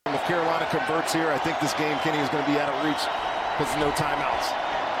Carolina converts here, I think this game, Kenny, is going to be out of reach because there's no timeouts.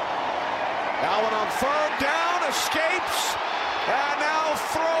 Allen on third down, escapes, and now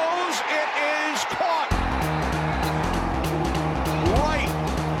throws. It is caught. Wright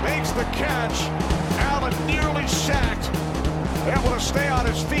makes the catch. Allen nearly sacked, able to stay on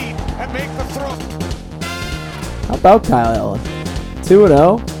his feet and make the throw. How about Kyle Allen?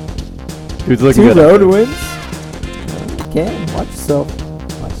 2-0. Dude's looking 2 good. road wins. Cam, watch yourself.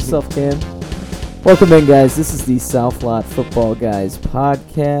 Watch yourself, Cam. Welcome in, guys. This is the South Lot Football Guys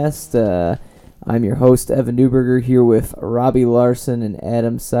podcast. I'm your host, Evan Newberger, here with Robbie Larson and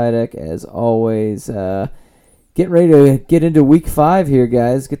Adam Sidek, as always. Getting ready to get into week 5 here,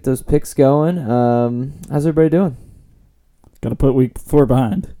 guys. Get those picks going. How's everybody doing? Got to put week 4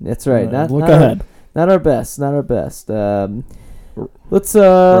 behind. That's right. Look ahead. Not our best. Let's We're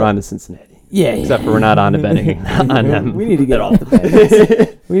on to Cincinnati. Yeah, Except for we're not on to betting on them. We need to get off the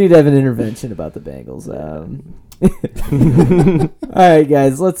Bengals. We need to have an intervention about the Bengals. All right,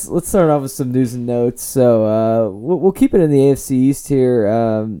 guys, let's start off with some news and notes. So we'll keep it in the AFC East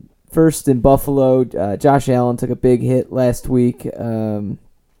here. First in Buffalo, Josh Allen took a big hit last week.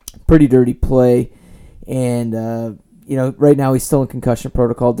 Pretty dirty play, and right now he's still in concussion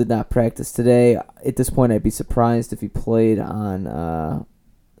protocol. Did not practice today. At this point, I'd be surprised if he played on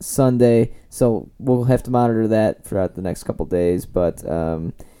Sunday. So we'll have to monitor that throughout the next couple days. But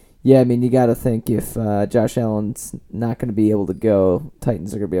you got to think if Josh Allen's not going to be able to go,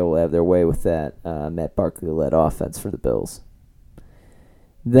 Titans are going to be able to have their way with that Matt Barkley-led offense for the Bills.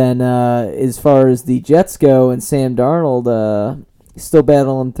 Then as far as the Jets go and Sam Darnold, still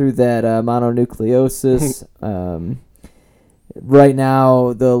battling through that mononucleosis. Right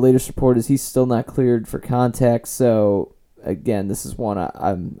now, the latest report is he's still not cleared for contact. So again, this is one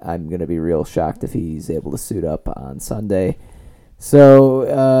I'm going to be real shocked if he's able to suit up on Sunday. So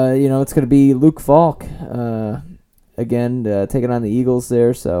it's going to be Luke Falk again taking on the Eagles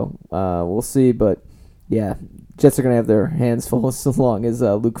there. So we'll see, but yeah, Jets are going to have their hands full so long as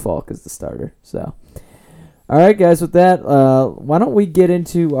Luke Falk is the starter. So. All right, guys, with that, why don't we get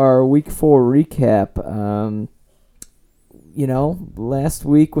into our Week 4 recap? Last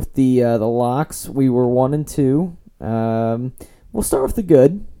week with the locks, we were 1-2. We'll start with the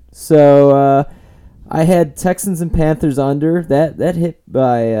good. So I had Texans and Panthers under. That hit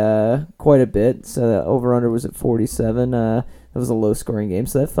by quite a bit. So the over-under was at 47. That was a low-scoring game,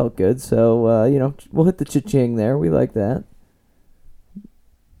 so that felt good. So, we'll hit the cha-ching there. We like that.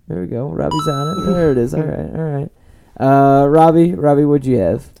 There we go. Robbie's on it. There it is. All right. Robbie, what'd you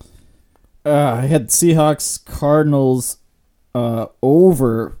have? I had Seahawks Cardinals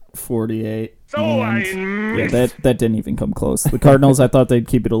over 48. That didn't even come close. The Cardinals, I thought they'd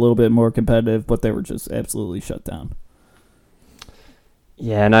keep it a little bit more competitive, but they were just absolutely shut down.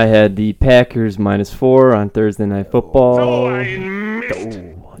 Yeah, and I had the Packers -4 on Thursday Night Football.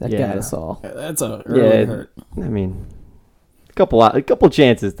 That got us all. That's a early hurt. I mean, a couple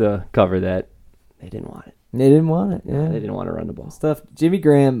chances to cover that. They didn't want it. They didn't want it. Yeah, they didn't want to run the ball. Stuff. Jimmy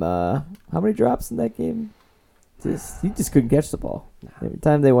Graham. How many drops in that game? He just couldn't catch the ball every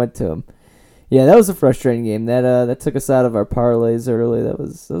time they went to him. Yeah, that was a frustrating game. That took us out of our parlays early. That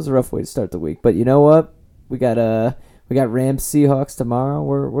was a rough way to start the week. But you know what? We got Rams Seahawks tomorrow.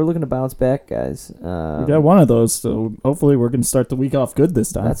 We're looking to bounce back, guys. We got one of those, so hopefully we're going to start the week off good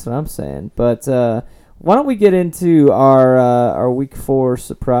this time. That's what I'm saying. But why don't we get into our Week 4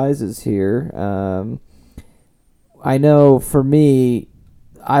 surprises here? I know for me,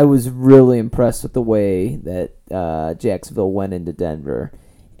 I was really impressed with the way that Jacksonville went into Denver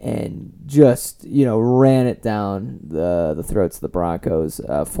and just ran it down the throats of the Broncos.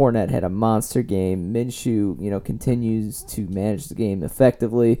 Fournette had a monster game. Minshew continues to manage the game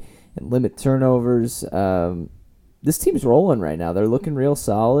effectively and limit turnovers. This team's rolling right now. They're looking real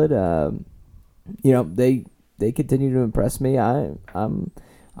solid. They continue to impress me. I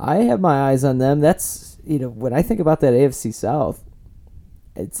have my eyes on them. That's when I think about that AFC South,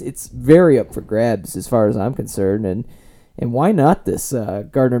 it's very up for grabs as far as I'm concerned, and why not this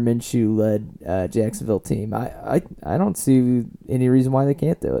Gardner Minshew led Jacksonville team? I don't see any reason why they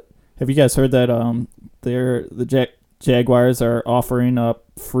can't do it. Have you guys heard that the Jaguars are offering up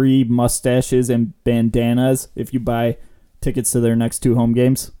free mustaches and bandanas if you buy tickets to their next 2 home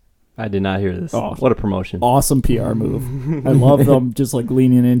games? I did not hear this. Oh, what a promotion. Awesome PR move. I love them just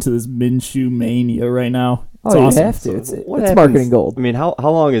leaning into this Minshew mania right now. It's awesome. You have to. So it's marketing gold. I mean, how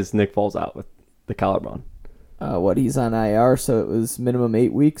long is Nick Foles out with the collarbone? He's on IR, so it was minimum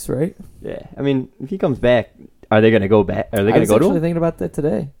 8 weeks, right? Yeah. I mean, if he comes back, are they going to go back? Are they going to go to him? I was actually thinking about that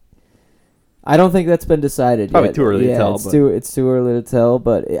today. I don't think that's been decided Probably yet. too early to tell. It's too early to tell.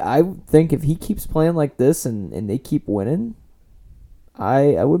 But I think if he keeps playing like this and they keep winning,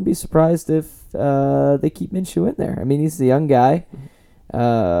 I wouldn't be surprised if they keep Minshew in there. I mean, he's a young guy.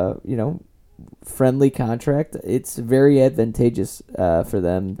 Friendly contract. It's very advantageous for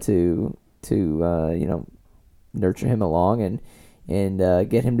them to nurture him along and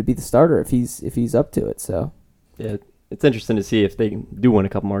get him to be the starter if he's up to it. So yeah, it's interesting to see if they do win a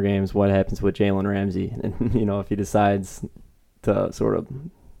couple more games, what happens with Jalen Ramsey, and if he decides to sort of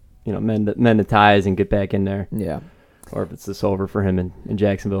mend the ties and get back in there. Yeah. Or if it's just over for him in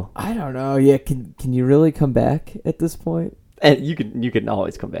Jacksonville. I don't know. Yeah, can you really come back at this point? And you can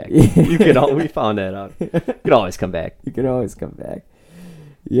always come back. We found that out. You can always come back. You can always come back.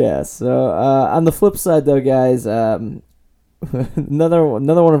 Yeah. So on the flip side, though, guys, another one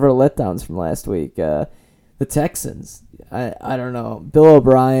of our letdowns from last week. The Texans. I don't know. Bill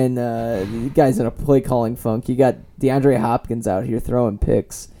O'Brien. The guy's in a play calling funk. You got DeAndre Hopkins out here throwing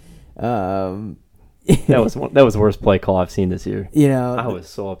picks. That was the worst play call I've seen this year. I was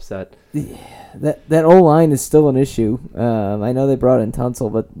so upset. That O-line is still an issue. I know they brought in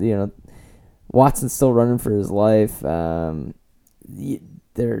Tunsil, but Watson's still running for his life. They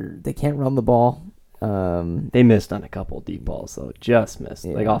can't run the ball. They missed on a couple of deep balls, though. Just missed,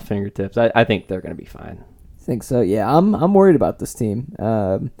 like off fingertips. I think they're going to be fine. I think so. Yeah, I'm worried about this team.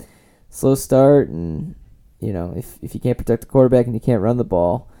 Slow start, and if you can't protect the quarterback and you can't run the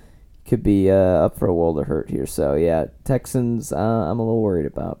ball, could be up for a world of hurt here. So yeah, Texans I'm a little worried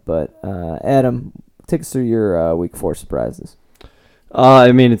about. But Adam, take us through your Week 4 surprises.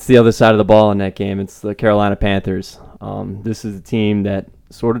 It's the other side of the ball in that game. It's the Carolina Panthers. This is a team that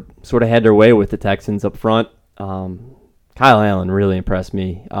sort of had their way with the Texans up front. Kyle Allen really impressed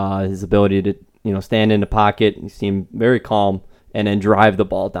me. His ability to stand in the pocket, he seemed very calm, and then drive the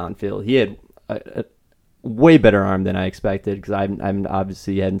ball downfield. He had a way better arm than I expected because I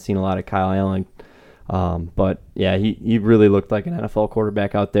obviously hadn't seen a lot of Kyle Allen. But yeah, he really looked like an NFL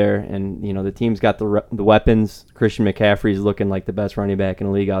quarterback out there, and the team's got the weapons. Christian McCaffrey's looking like the best running back in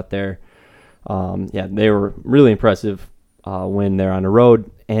the league out there. They were really impressive when they're on the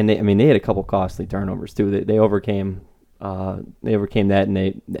road, and they had a couple costly turnovers too. They overcame that,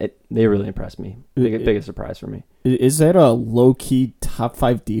 and they really impressed me. Biggest surprise for me. Is that a low key top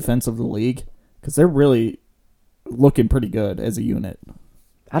 5 defense of the league? Because they're really looking pretty good as a unit.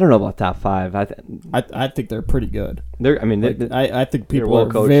 I don't know about top 5. I think they're pretty good. I think people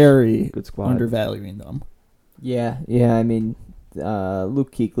are very undervaluing them. Yeah.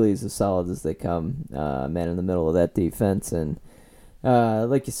 Luke Kuechly is as solid as they come. Man in the middle of that defense, and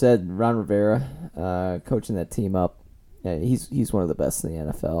like you said, Ron Rivera coaching that team up. He's one of the best in the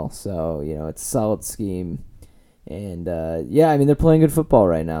NFL. So it's a solid scheme. And, they're playing good football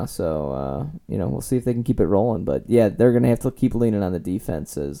right now, so, we'll see if they can keep it rolling. But, yeah, they're going to have to keep leaning on the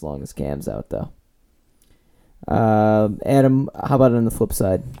defense as long as Cam's out, though. Adam, how about on the flip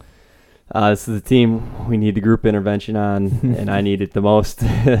side? This is the team we need the group intervention on, and I need it the most,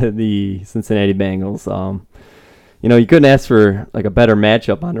 the Cincinnati Bengals. You couldn't ask for, a better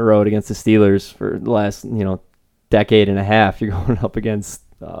matchup on the road against the Steelers for the last, decade and a half. You're going up against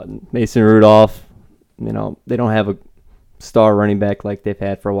Mason Rudolph. They don't have a star running back like they've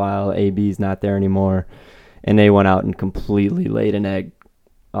had for a while. AB's not there anymore. And they went out and completely laid an egg.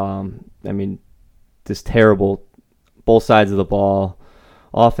 Just terrible. Both sides of the ball.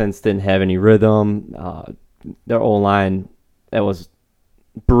 Offense didn't have any rhythm. Their O-line, that was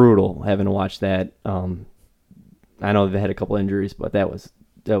brutal having to watch that. I know they had a couple injuries, but that was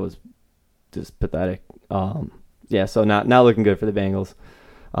just pathetic. So not looking good for the Bengals.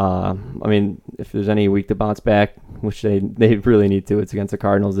 If there's any week to bounce back, which they really need to, it's against the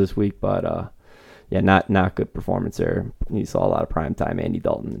Cardinals this week. But not good performance there. You saw a lot of primetime Andy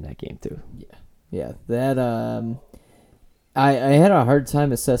Dalton in that game too. Yeah. That I had a hard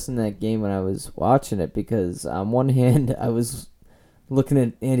time assessing that game when I was watching it because on one hand I was looking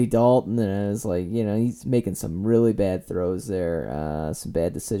at Andy Dalton and I was like, he's making some really bad throws there, some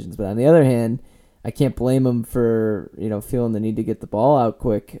bad decisions. But on the other hand, I can't blame him for, feeling the need to get the ball out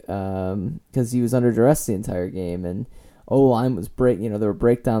quick because he was under duress the entire game. And O-line was there were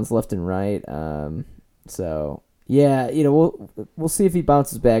breakdowns left and right. We'll see if he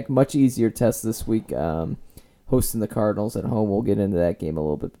bounces back. Much easier test this week hosting the Cardinals at home. We'll get into that game a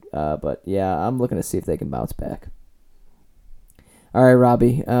little bit. But, I'm looking to see if they can bounce back. All right,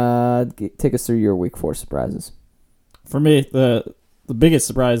 Robbie, take us through your Week 4 surprises. For me, the biggest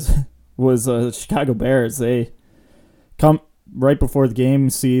surprise was the Chicago Bears. They come right before the game,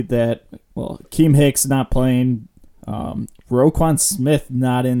 see that Keem Hicks not playing, Roquan Smith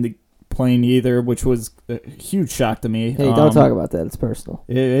not in the playing either, which was a huge shock to me. Hey, don't talk about that. It's personal.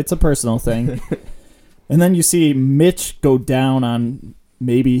 It's a personal thing. And then you see Mitch go down on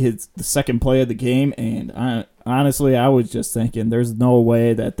maybe the second play of the game, and honestly, I was just thinking there's no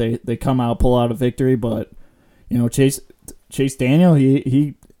way that they come out, pull out a victory. But, Chase Daniel,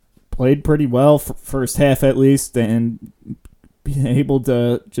 he played pretty well for first half at least, and being able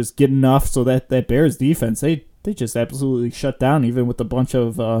to just get enough so that Bears defense, they just absolutely shut down, even with a bunch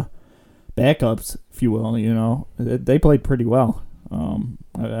of backups, if you will. They played pretty well.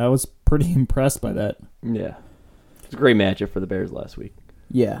 I was pretty impressed by that. Yeah. It's a great matchup for the Bears last week.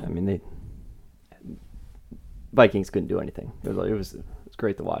 Yeah. I mean, Vikings couldn't do anything. It was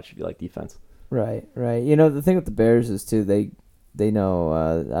great to watch if you like defense. Right. The thing with the Bears is, too, they know,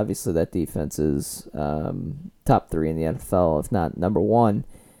 obviously, that defense is top 3 in the NFL, if not number 1.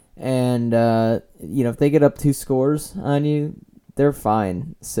 And, if they get up 2 scores on you, they're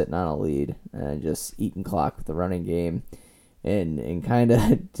fine sitting on a lead and just eating clock with the running game. And kind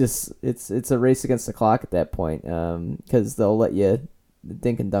of just it's a race against the clock at that point, because they'll let you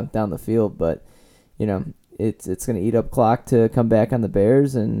dink and dunk down the field, but it's going to eat up clock to come back on the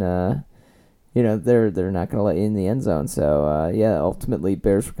Bears, and they're not going to let you in the end zone. So ultimately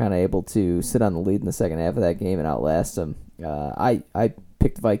Bears were kind of able to sit on the lead in the second half of that game and outlast them. I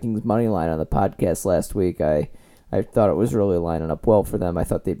picked Vikings money line on the podcast last week. I thought it was really lining up well for them. I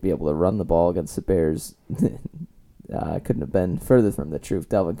thought they'd be able to run the ball against the Bears. Couldn't have been further from the truth.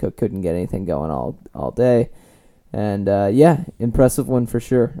 Dalvin Cook couldn't get anything going all day. And, impressive one for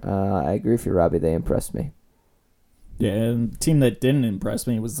sure. I agree with you, Robbie. They impressed me. Yeah, and the team that didn't impress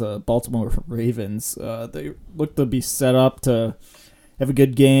me was the Baltimore Ravens. They looked to be set up to have a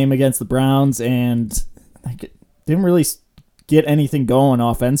good game against the Browns, and didn't really get anything going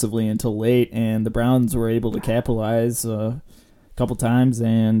offensively until late, and the Browns were able to capitalize couple times,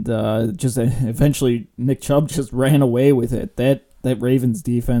 and just eventually Nick Chubb just ran away with it. That Ravens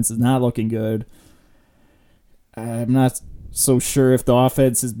defense is not looking good. I'm not so sure if the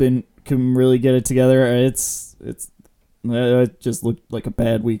offense can really get it together. It just looked like a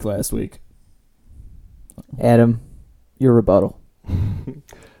bad week last week. Adam, your rebuttal. And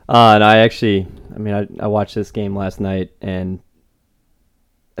I watched this game last night, and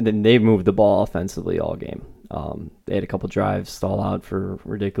then they moved the ball offensively all game. They had a couple drives stall out for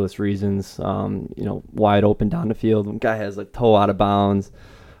ridiculous reasons. Wide open down the field. One guy has toe out of bounds.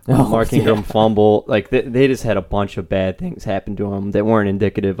 Mark Ingram fumble. They just had a bunch of bad things happen to them that weren't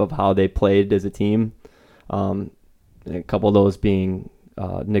indicative of how they played as a team. A couple of those being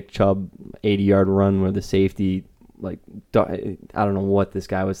Nick Chubb 80-yard run where the safety, I don't know what this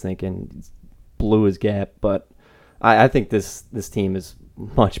guy was thinking, blew his gap. But I think this team is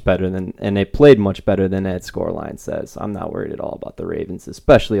much better and they played much better than that scoreline says. I'm not worried at all about the Ravens,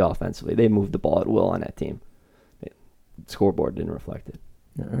 especially offensively. They moved the ball at will on that team. The scoreboard didn't reflect it.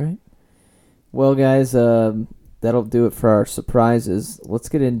 All right. Well, guys, that'll do it for our surprises. Let's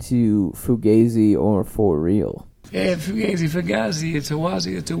get into Fugazi or For Real. Yeah, Fugazi, it's a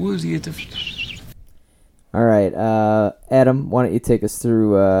wazi, it's a woozy, it's a... All right. Adam, why don't you take us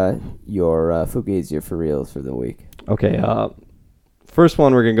through your Fugazi or For Reals for the week? Okay, first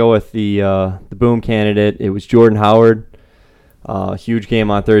one, we're going to go with the boom candidate. It was Jordan Howard. Huge game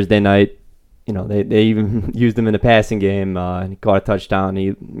on Thursday night. They even used him in the passing game. He caught a touchdown.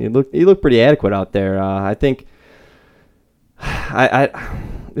 He looked pretty adequate out there. I think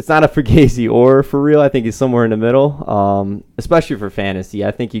it's not a Fugazi or For Real. I think he's somewhere in the middle, especially for fantasy.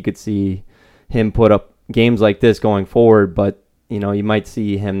 I think you could see him put up games like this going forward, but you might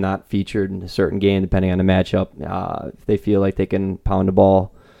see him not featured in a certain game depending on the matchup. If they feel like they can pound the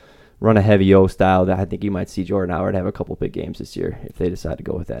ball, run a heavy O style, I think you might see Jordan Howard have a couple big games this year if they decide to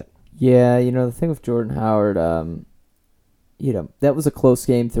go with that. Yeah, the thing with Jordan Howard, that was a close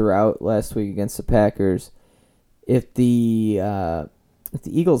game throughout last week against the Packers. If the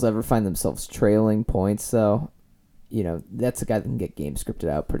Eagles ever find themselves trailing points, though, that's a guy that can get games scripted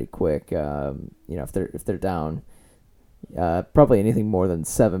out pretty quick. If they're down. Probably anything more than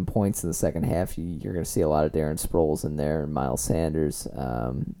 7 points in the second half, you're going to see a lot of Darren Sproles in there and Miles Sanders,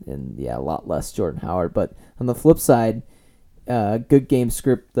 and a lot less Jordan Howard. But on the flip side, good game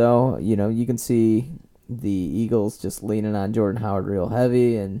script though. You can see the Eagles just leaning on Jordan Howard real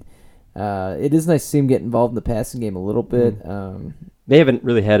heavy, and it is nice to see him get involved in the passing game a little bit. They haven't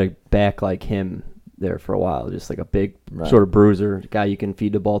really had a back like him there for a while, just like a big sort of bruiser guy you can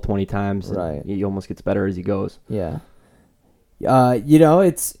feed the ball 20 times. Right, he almost gets better as he goes. Yeah. I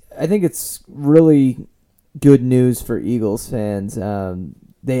think it's really good news for Eagles fans.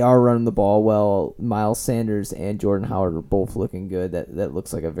 they are running the ball well. Miles Sanders and Jordan Howard are both looking good. That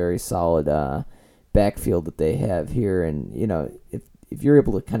looks like a very solid backfield that they have here. And, if you're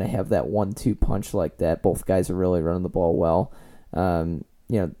able to kind of have that 1-2 punch like that, both guys are really running the ball well.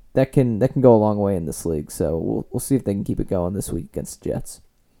 That can go a long way in this league. So we'll see if they can keep it going this week against the Jets.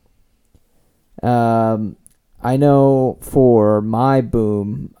 I know for my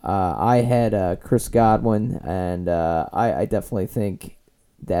boom, I had Chris Godwin, and I definitely think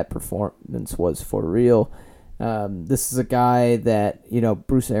that performance was for real. This is a guy that,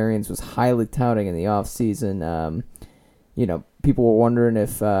 Bruce Arians was highly touting in the offseason. People were wondering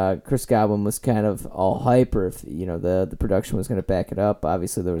if Chris Godwin was kind of all hype or if, the production was going to back it up.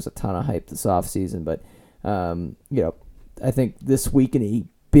 Obviously, there was a ton of hype this offseason, but, I think this week in a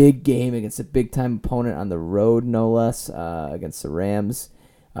big game against a big-time opponent on the road, no less, against the Rams,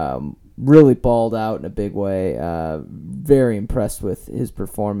 really balled out in a big way. Very impressed with his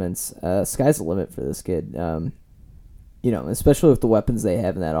performance. Sky's the limit for this kid. Especially with the weapons they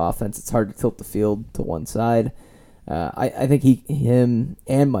have in that offense, it's hard to tilt the field to one side. I think him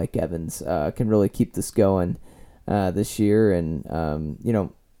and Mike Evans can really keep this going this year, and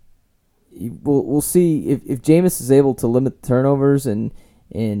we'll see if Jameis is able to limit the turnovers and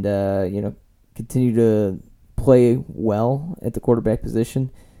continue to play well at the quarterback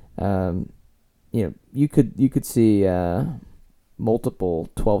position. You could see multiple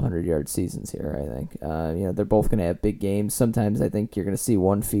 1,200-yard seasons here. I think they're both going to have big games. Sometimes I think you're going to see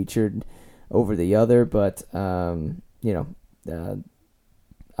one featured over the other, but I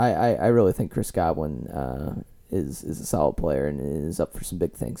really think Chris Godwin is a solid player and is up for some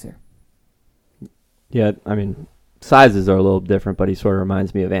big things here. Yeah, I mean, sizes are a little different, but he sort of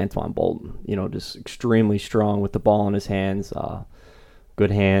reminds me of Antoine Bolton. Just extremely strong with the ball in his hands,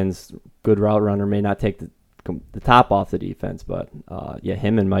 good hands, good route runner. May not take the top off the defense, but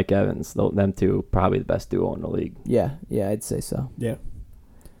him and Mike Evans, them two, probably the best duo in the league. Yeah, I'd say so. Yeah.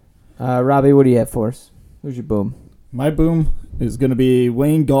 Robbie, what do you have for us? Who's your boom? My boom is going to be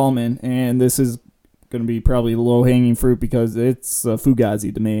Wayne Gallman, and this is going to be probably low-hanging fruit because it's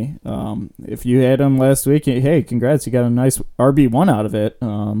Fugazi to me. If you had him last week, hey, congrats, you got a nice RB1 out of it,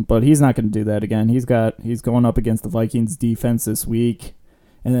 but he's not going to do that again. He's going up against the Vikings defense this week,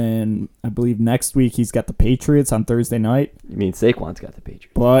 and then I believe next week he's got the Patriots on Thursday night. You mean Saquon's got the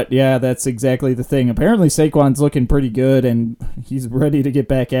Patriots? But, yeah, that's exactly the thing. Apparently Saquon's looking pretty good, and he's ready to get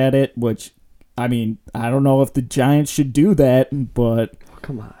back at it, which, I mean, I don't know if the Giants should do that, but... Oh,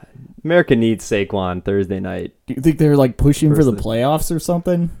 come on. America needs Saquon Thursday night. Do you think they're, pushing for the playoffs or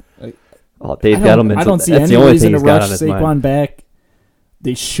something? Dave Gettleman. I don't see any reason to rush Saquon back.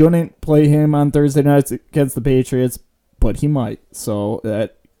 They shouldn't play him on Thursday nights against the Patriots, but he might. So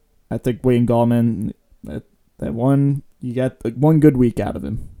I think Wayne Gallman, that one, you got one good week out of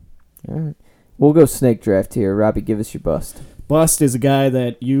him. All right. We'll go snake draft here. Robbie, give us your bust. Bust is a guy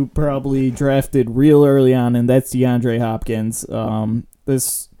that you probably drafted real early on, and that's DeAndre Hopkins.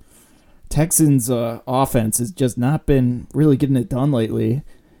 This Texans offense has just not been really getting it done lately,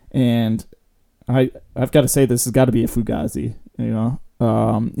 and I've got to say this has got to be a Fugazi.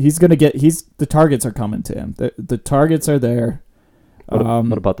 He's gonna get the targets are coming to him. The targets are there.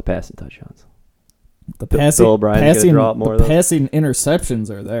 What about the passing touchdowns? The passing interceptions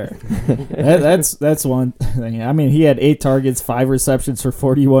are there. that's one thing. I mean, he had 8 targets, 5 receptions for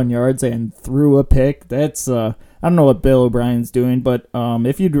 41 yards, and threw a pick. That's I don't know what Bill O'Brien's doing, but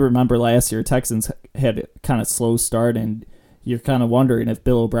if you remember last year, Texans had a kind of slow start, and you're kind of wondering if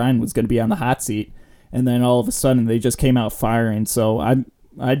Bill O'Brien was going to be on the hot seat, and then all of a sudden they just came out firing. So I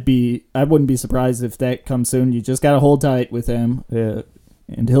wouldn't be surprised if that comes soon. You just got to hold tight with him,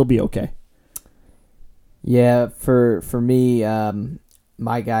 and he'll be okay. Yeah, for me,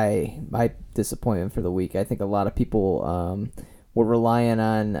 my disappointment for the week, I think a lot of people were relying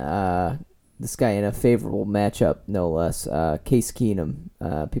on this guy in a favorable matchup, no less. Case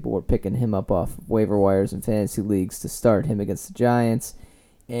Keenum. People were picking him up off waiver wires and fantasy leagues to start him against the Giants,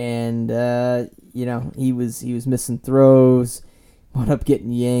 and he was missing throws. Wound up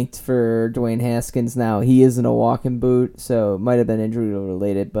getting yanked for Dwayne Haskins. Now he isn't a walking boot, so it might have been injury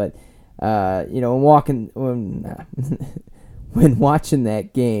related, but. When watching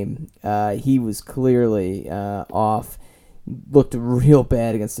that game, he was clearly off. Looked real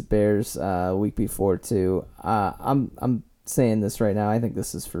bad against the Bears week before too. I'm saying this right now. I think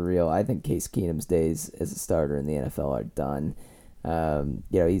this is for real. I think Case Keenum's days as a starter in the NFL are done.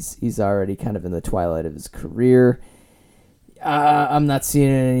 He's already kind of in the twilight of his career. I'm not seeing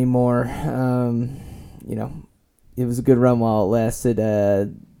it anymore. It was a good run while it lasted.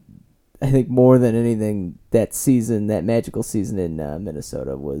 I think more than anything, that season, that magical season in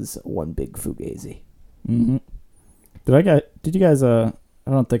Minnesota, was one big fugazi. Mm-hmm. Did you guys? I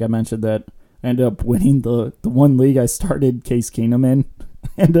don't think I mentioned that. I ended up winning the one league I started Case Keenum in.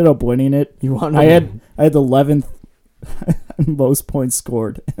 Ended up winning it. I had the 11th most points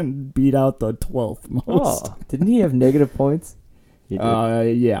scored and beat out the 12th most. Oh, didn't he have negative points? Yeah.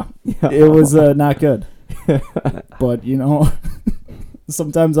 It was not good. But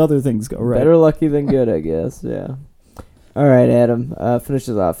sometimes other things go right. Better lucky than good, I guess. Yeah. All right, Adam. Finish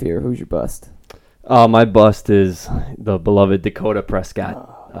us off here. Who's your bust? My bust is the beloved Dakota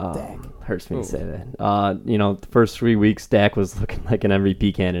Prescott. Dak. Hurts me to say that. The first 3 weeks, Dak was looking like an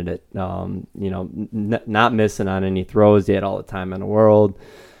MVP candidate. Not missing on any throws. He had all the time in the world.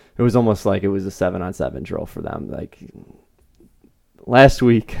 It was almost like it was a 7-on-7 drill for them. Like last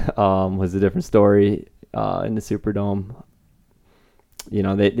week was a different story in the Superdome. He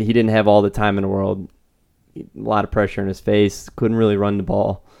didn't have all the time in the world. A lot of pressure in his face. Couldn't really run the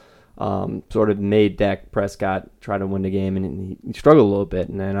ball. Sort of made Dak Prescott try to win the game, and he struggled a little bit.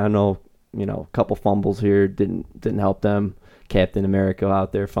 And then I know, a couple fumbles here didn't help them. Captain America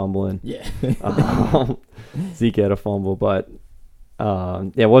out there fumbling. Yeah. Zeke had a fumble, but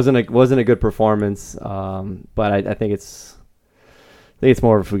it wasn't a good performance. But I think it's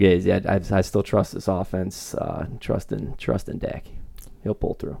more of a fugazi. I still trust this offense. Trust in Dak. He'll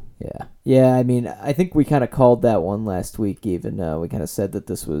pull through. Yeah. I mean, I think we kind of called that one last week. Even we kind of said that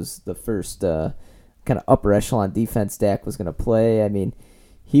this was the first kind of upper echelon defense Dak was going to play. I mean,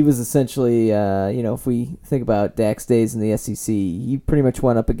 he was essentially, if we think about Dak's days in the SEC, he pretty much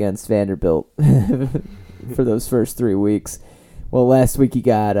went up against Vanderbilt for those first 3 weeks. Well, last week he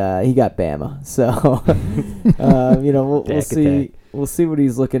got Bama. So, we'll see. We'll see what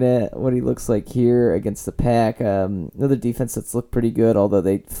he's looking at, what he looks like here against the Pack. Another defense that's looked pretty good, although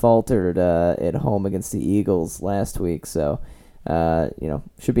they faltered at home against the Eagles last week. So,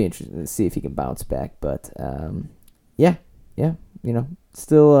 should be interesting to see if he can bounce back. But,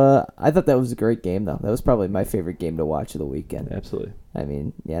 still, I thought that was a great game, though. That was probably my favorite game to watch of the weekend. Absolutely. I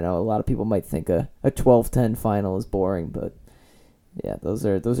mean, a lot of people might think a 12-10 final is boring, but, yeah, those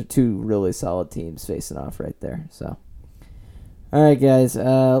are two really solid teams facing off right there. So. All right, guys,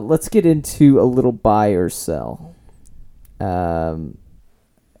 let's get into a little buy or sell. I'll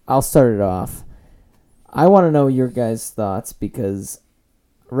start it off. I want to know your guys' thoughts because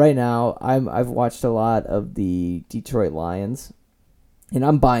right now I've watched a lot of the Detroit Lions, and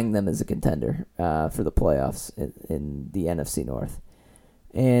I'm buying them as a contender for the playoffs in the NFC North.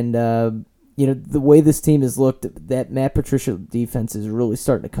 And, the way this team has looked, that Matt Patricia defense is really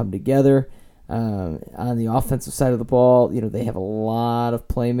starting to come together. On the offensive side of the ball, they have a lot of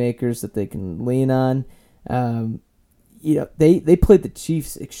playmakers that they can lean on. They played the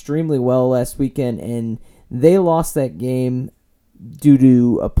Chiefs extremely well last weekend, and they lost that game due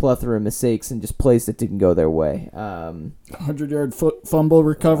to a plethora of mistakes and just plays that didn't go their way. 100-yard fumble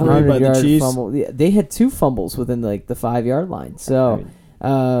recovery by the Chiefs. Fumble. Yeah, they had 2 fumbles within the 5-yard line. So,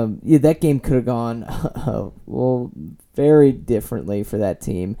 that game could have gone very differently for that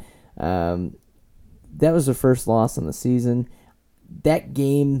team. That was their first loss on the season. That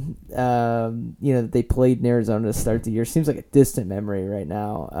game, that they played in Arizona to start the year seems like a distant memory right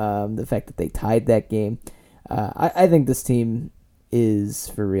now. The fact that they tied that game. I think this team is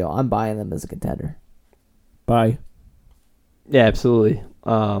for real. I'm buying them as a contender. Buy. Yeah, absolutely.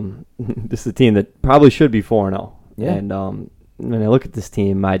 This is a team that probably should be 4-0. Yeah. And when I look at this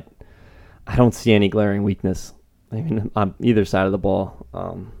team, I don't see any glaring weakness. I mean, on either side of the ball.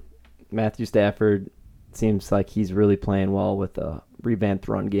 Matthew Stafford seems like he's really playing well with a revamped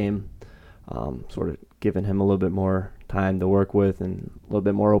run game, sort of giving him a little bit more time to work with and a little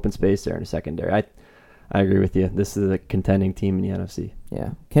bit more open space there in the secondary. I agree with you. This is a contending team in the NFC. Yeah.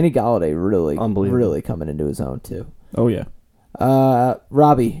 Kenny Golladay really coming into his own, too. Oh, yeah.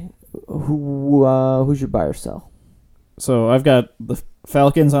 Robbie, who's your buy or sell? So I've got the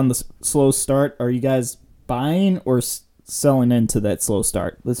Falcons on the slow start. Are you guys buying or selling into that slow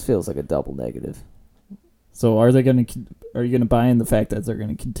start? This feels like a double negative. So are you going to buy in the fact that they're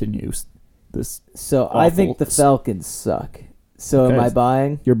going to continue this? So I think the Falcons suck. So okay. Am I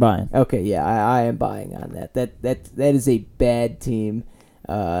buying? You're buying. Okay, yeah, I am buying on that. That is a bad team.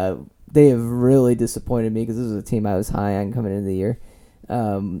 They have really disappointed me because this was a team I was high on coming into the year.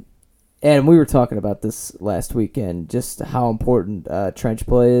 And we were talking about this last weekend, just how important trench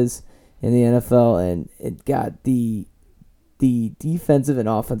play is in the NFL, and it got the defensive and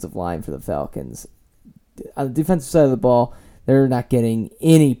offensive line for the Falcons. On the defensive side of the ball, they're not getting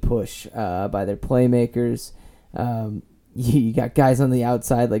any push by their playmakers. you got guys on the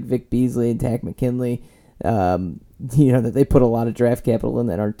outside like Vic Beasley and Tack McKinley, that they put a lot of draft capital in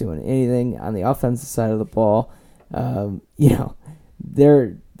that aren't doing anything on the offensive side of the ball.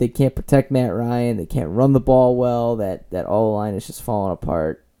 They can't protect Matt Ryan. They can't run the ball well. That all line is just falling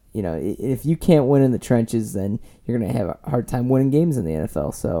apart. If you can't win in the trenches, then you're going to have a hard time winning games in the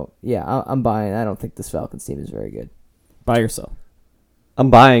NFL. So, yeah, I'm buying. I don't think this Falcons team is very good. Buy or sell?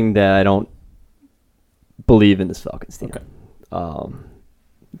 I'm buying that I don't believe in this Falcons team. Okay.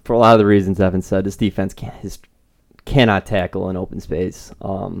 For a lot of the reasons Evan said, this defense cannot tackle in open space,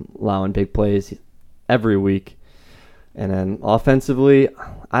 allowing big plays every week. And then offensively,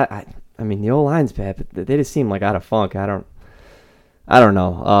 I mean, the old line's bad, but they just seem like out of funk. I don't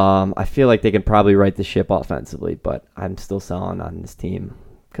know. I feel like they can probably right the ship offensively, but I'm still selling on this team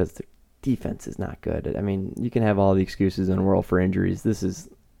because the defense is not good. I mean, you can have all the excuses in the world for injuries. This is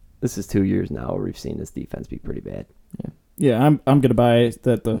 2 years now where we've seen this defense be pretty bad. Yeah, I'm gonna buy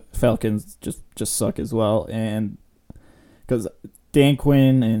that the Falcons just suck as well, and because Dan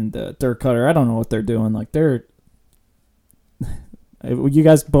Quinn and Dirk Cutter, I don't know what they're doing. Like you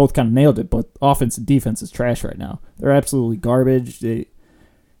guys both kind of nailed it, but offense and defense is trash right now. They're absolutely garbage. And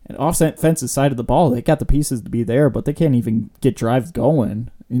offensive side of the ball, they got the pieces to be there, but they can't even get drives going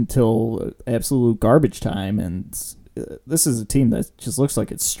until absolute garbage time. And this is a team that just looks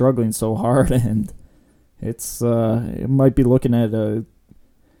like it's struggling so hard, and it might be looking at a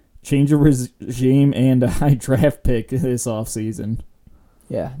change of regime and a high draft pick this offseason.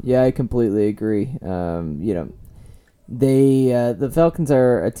 Yeah, I completely agree. The Falcons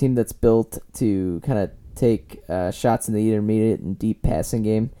are a team that's built to kind of take shots in the intermediate and deep passing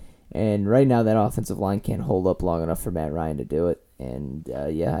game, and right now that offensive line can't hold up long enough for Matt Ryan to do it. And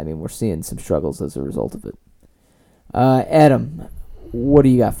we're seeing some struggles as a result of it. Adam, what do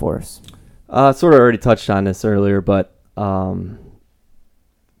you got for us? Sort of already touched on this earlier, but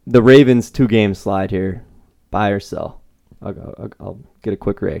the Ravens 2-game slide here, buy or sell? I'll get a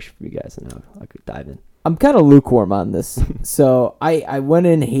quick reaction from you guys, and I could dive in. I'm kind of lukewarm on this. So I went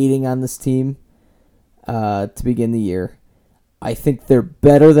in hating on this team to begin the year. I think they're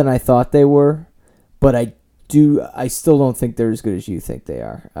better than I thought they were, but I still don't think they're as good as you think they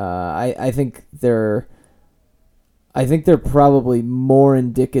are. I think they're probably more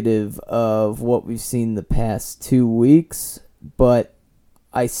indicative of what we've seen the past 2 weeks, but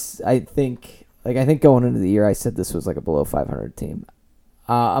I think going into the year I said this was like a below 500 team.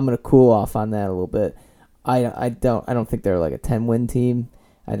 I'm gonna cool off on that a little bit. I don't think they're like a 10-win team.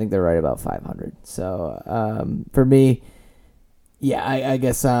 I think they're right about 500. So for me, yeah, I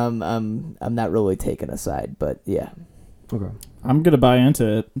guess I'm not really taking a side, but yeah. Okay. I'm gonna buy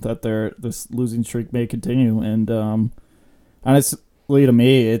into it that this losing streak may continue, and honestly, to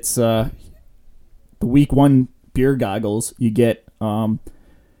me, it's the week 1 beer goggles you get. I'm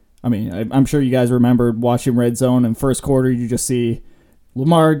sure you guys remember watching Red Zone in first quarter. You just see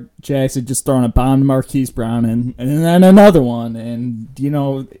Lamar Jackson just throwing a bomb to Marquise Brown, and then another one, and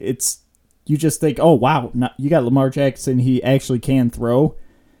you just think, oh wow, you got Lamar Jackson. He actually can throw.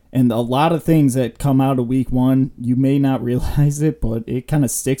 And a lot of things that come out of week 1, you may not realize it, but it kind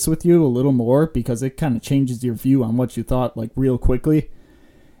of sticks with you a little more because it kind of changes your view on what you thought like real quickly.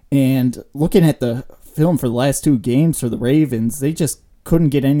 And looking at the film for the last 2 games for the Ravens, they just couldn't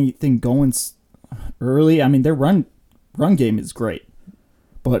get anything going early. I mean, their run game is great,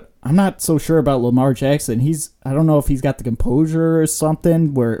 but I'm not so sure about Lamar Jackson. I don't know if he's got the composure or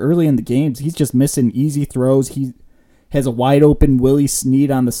something where early in the games he's just missing easy throws. He has a wide open Willie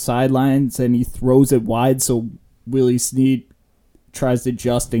Snead on the sidelines, and he throws it wide, so Willie Snead tries to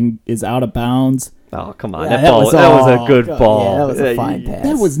adjust and is out of bounds. Oh, come on. Yeah, that was a good ball. Yeah, that was a fine pass.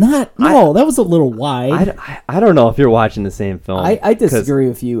 That was not. No, that was a little wide. I don't know if you're watching the same film. I disagree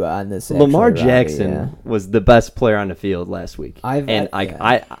with you on this. Actually, Lamar Jackson was the best player on the field last week.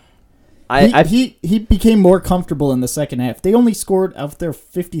 He became more comfortable in the second half. They only scored, of their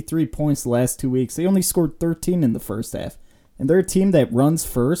 53 points the last 2 weeks, they only scored 13 in the first half. And they're a team that runs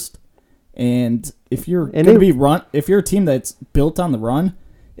first. And if you're a team that's built on the run,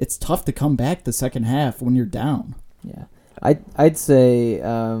 it's tough to come back the second half when you're down. Yeah, I'd say,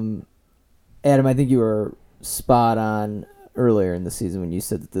 Adam, I think you were spot on earlier in the season when you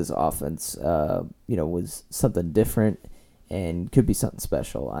said that this offense, was something different and could be something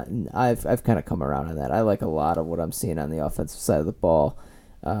special. I've kind of come around on that. I like a lot of what I'm seeing on the offensive side of the ball.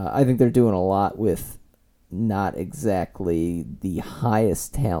 I think they're doing a lot with not exactly the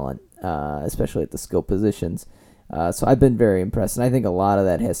highest talent, especially at the skill positions. So I've been very impressed, and I think a lot of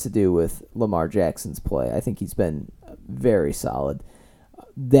that has to do with Lamar Jackson's play. I think he's been very solid.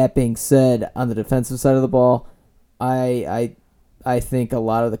 That being said, on the defensive side of the ball, I think a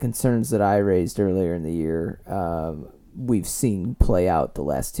lot of the concerns that I raised earlier in the year, we've seen play out the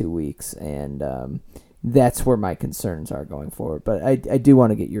last 2 weeks, and that's where my concerns are going forward. But I do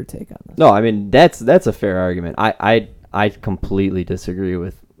want to get your take on this. No, I mean that's a fair argument. I completely disagree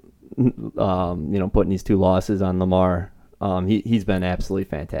with putting these 2 losses on Lamar. He's been absolutely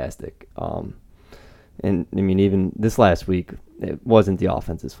fantastic. And I mean, even this last week, it wasn't the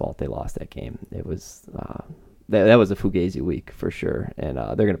offense's fault they lost that game. It was that was a Fugazi week for sure, and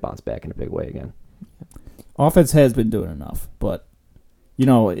they're going to bounce back in a big way again. Offense has been doing enough, but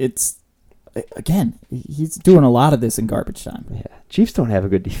it's again he's doing a lot of this in garbage time. Yeah, Chiefs don't have a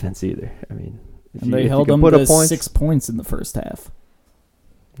good defense either. I mean, they held them to 6 points in the first half.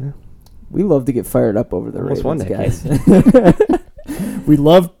 Yeah. We love to get fired up over the Almost Ravens, guys. We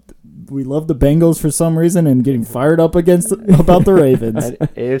love the Bengals for some reason and getting fired up about the Ravens.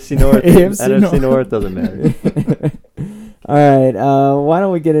 AFC North, NFC North doesn't matter. All right, why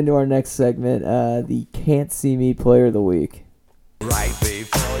don't we get into our next segment, the Can't See Me Player of the Week. Right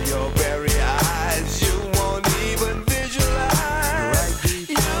before your very eyes, you won't even visualize.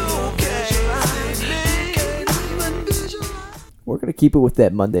 You can't even visualize. We're going to keep it with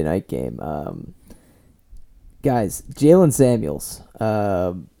that Monday night game. Guys, Jalen Samuels,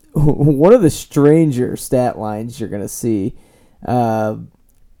 one of the stranger stat lines you're going to see.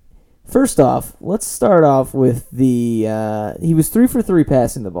 First off, let's start off with he was 3 for 3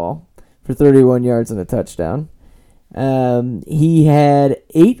 passing the ball for 31 yards and a touchdown. He had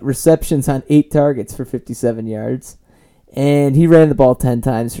 8 receptions on 8 targets for 57 yards, and he ran the ball 10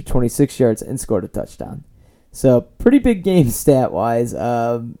 times for 26 yards and scored a touchdown. So pretty big game stat-wise.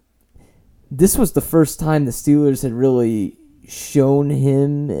 This was the first time the Steelers had really shown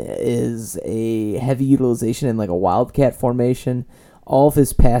him as a heavy utilization in like a wildcat formation. All of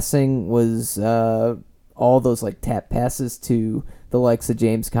his passing was all those like tap passes to the likes of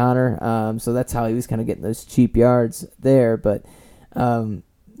James Conner. So that's how he was kind of getting those cheap yards there. But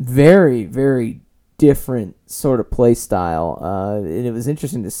very, very different sort of play style. And it was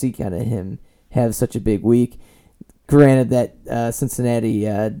interesting to see kind of him have such a big week. Granted that Cincinnati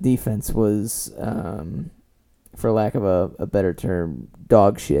defense was, for lack of a better term,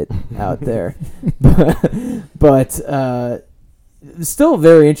 dog shit out there. but still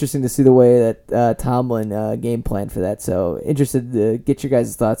very interesting to see the way that Tomlin game planned for that. So interested to get your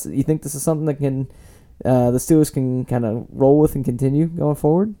guys' thoughts. You think this is something that can the Steelers can kind of roll with and continue going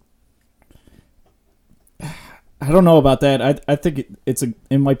forward? I don't know about that. I think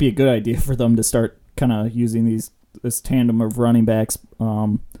it might be a good idea for them to start kind of using this tandem of running backs.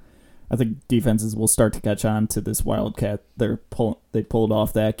 I think defenses will start to catch on to this wildcat they pulled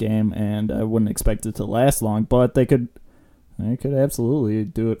off that game, and I wouldn't expect it to last long, but they could absolutely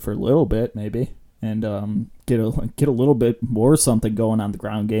do it for a little bit maybe, and get a little bit more something going on the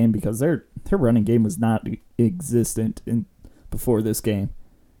ground game, because their running game was not existent before this game.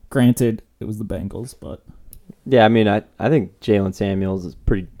 Granted, it was the Bengals, but yeah, I mean, I think Jalen Samuels is a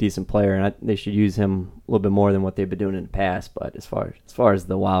pretty decent player, and they should use him a little bit more than what they've been doing in the past. But as far as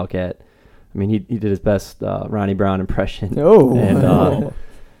the Wildcat, I mean, he did his best Ronnie Brown impression.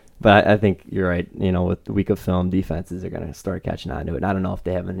 But I think you're right. With the week of film, defenses are going to start catching on to it. And I don't know if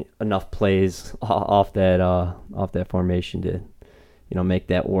they have enough plays off that formation to, make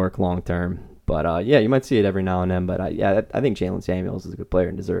that work long term. But yeah, you might see it every now and then. But I think Jalen Samuels is a good player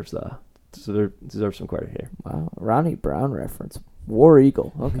and deserves some credit here. Wow, Ronnie Brown reference. War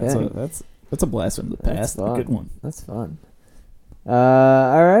Eagle. Okay, that's a blast from the past. A good one. That's fun. All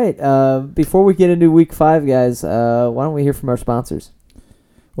right. Before we get into Week 5, guys, why don't we hear from our sponsors?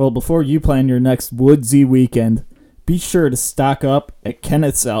 Well, before you plan your next woodsy weekend, be sure to stock up at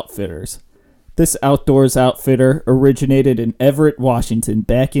Kenneth's Outfitters. This outdoors outfitter originated in Everett, Washington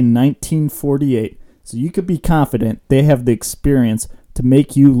back in 1948, so you could be confident they have the experience to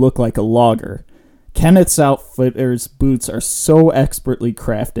make you look like a logger. Kenneth's Outfitters boots are so expertly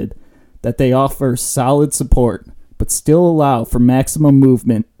crafted that they offer solid support, but still allow for maximum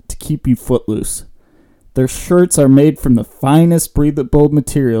movement to keep you footloose. Their shirts are made from the finest breathable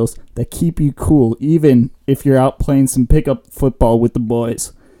materials that keep you cool, even if you're out playing some pickup football with the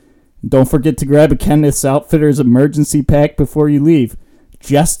boys. And don't forget to grab a Kenneth's Outfitters emergency pack before you leave,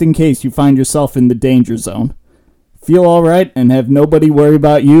 just in case you find yourself in the danger zone. Feel all right and have nobody worry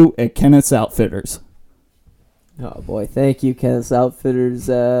about you at Kenneth's Outfitters. Oh, boy. Thank you, Kenneth's Outfitters.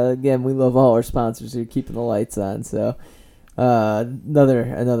 Again, we love all our sponsors who are keeping the lights on. So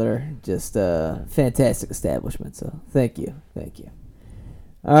another just fantastic establishment. So thank you.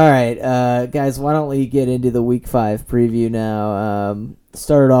 All right, guys, why don't we get into the Week 5 preview now?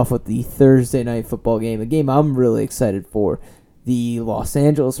 started off with the Thursday night football game, a game I'm really excited for. The Los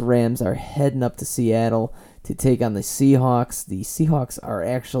Angeles Rams are heading up to Seattle to take on the Seahawks. The Seahawks are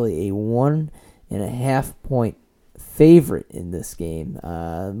actually a 1.5 point favorite in this game,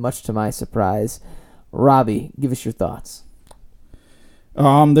 much to my surprise. Robbie, give us your thoughts.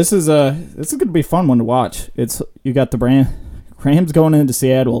 This is going to be a fun one to watch. You got the Rams going into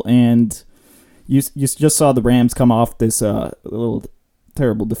Seattle, and you just saw the Rams come off this little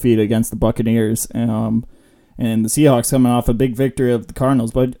terrible defeat against the Buccaneers, and the Seahawks coming off a big victory of the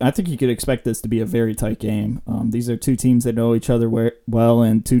Cardinals. But I think you could expect this to be a very tight game. These are two teams that know each other well,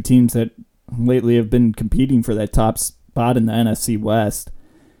 and two teams that lately have been competing for that top spot in the NFC West.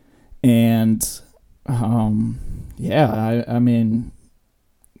 And I mean,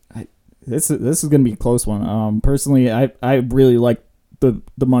 this is going to be a close one. Personally, I really like the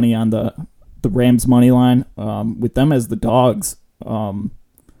money on the Rams money line. With them as the dogs,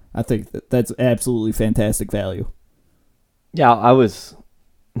 I think that's absolutely fantastic value. Yeah, I was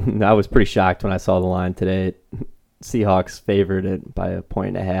pretty shocked when I saw the line today. Seahawks favored it by 1.5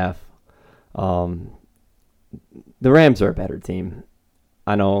 points. The Rams are a better team.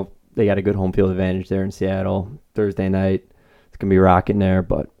 I know they got a good home field advantage there in Seattle. Thursday night, it's gonna be rocking there.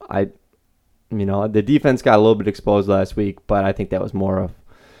 But the defense got a little bit exposed last week, but I think that was more of,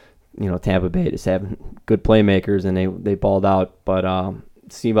 Tampa Bay just having good playmakers and they balled out. But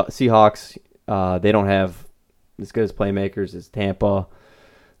Seahawks, they don't have as good as playmakers as Tampa.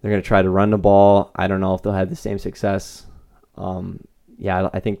 They're gonna try to run the ball. I don't know if they'll have the same success.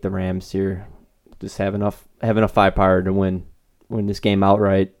 I think the Rams here just have enough firepower to win this game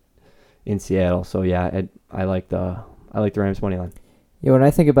outright in Seattle. So yeah, I like the Rams money line. Yeah, when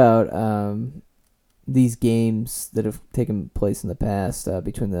I think about these games that have taken place in the past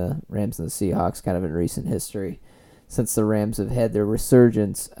between the Rams and the Seahawks, kind of in recent history, since the Rams have had their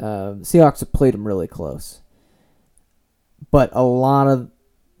resurgence, Seahawks have played them really close. But a lot of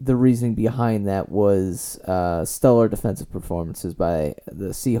the reasoning behind that was stellar defensive performances by the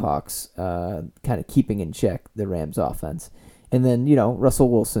Seahawks, kind of keeping in check the Rams' offense. And then, Russell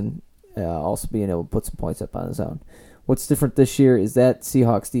Wilson also being able to put some points up on his own. What's different this year is that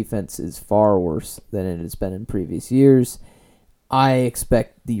Seahawks defense is far worse than it has been in previous years. I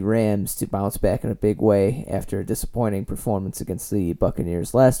expect the Rams to bounce back in a big way after a disappointing performance against the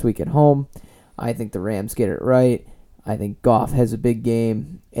Buccaneers last week at home. I think the Rams get it right. I think Goff has a big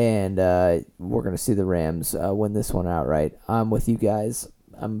game, and we're going to see the Rams win this one outright. I'm with you guys.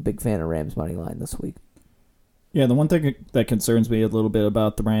 I'm a big fan of Rams money line this week. Yeah, the one thing that concerns me a little bit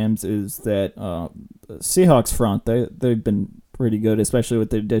about the Rams is that Seahawks front, they've been pretty good, especially with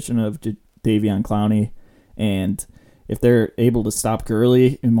the addition of Davion Clowney. And if they're able to stop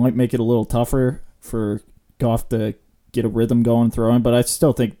Gurley, it might make it a little tougher for Goff to get a rhythm going throwing. But I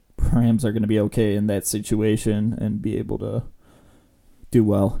still think Rams are going to be okay in that situation and be able to do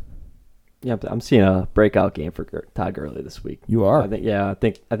well. Yeah, but I'm seeing a breakout game for Todd Gurley this week. You are? I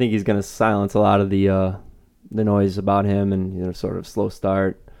think he's going to silence a lot of the noise about him and sort of slow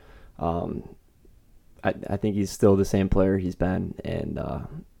start. I think he's still the same player he's been, and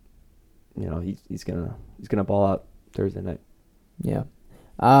he's gonna ball out Thursday night. Yeah,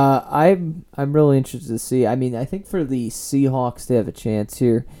 I'm really interested to see. I mean, I think for the Seahawks to have a chance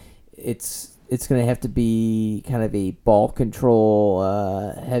here, it's gonna have to be kind of a ball control,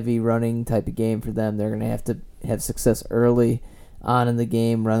 heavy running type of game for them. They're gonna have to have success early on in the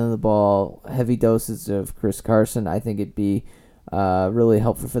game, running the ball, heavy doses of Chris Carson. I think it'd be really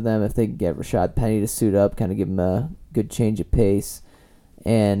helpful for them if they can get Rashad Penny to suit up, kind of give him a good change of pace.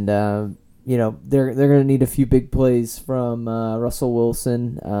 And, they're going to need a few big plays from Russell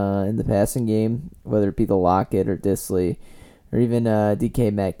Wilson in the passing game, whether it be the Lockett or Disley or even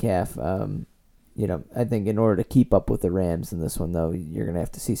DK Metcalf. I think in order to keep up with the Rams in this one, though, you're going to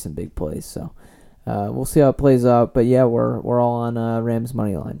have to see some big plays. So we'll see how it plays out. But, yeah, we're all on Rams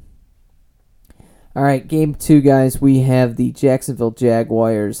money line. All right, game 2, guys. We have the Jacksonville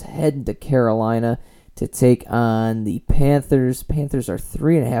Jaguars heading to Carolina to take on the Panthers. Panthers are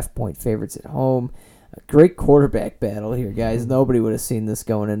 3.5 point favorites at home. A great quarterback battle here, guys. Nobody would have seen this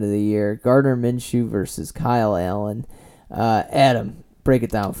going into the year. Gardner Minshew versus Kyle Allen. Adam, break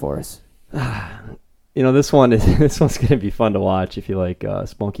it down for us. This one's going to be fun to watch if you like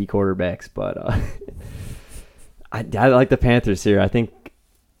spunky quarterbacks, but I like the Panthers here. I think,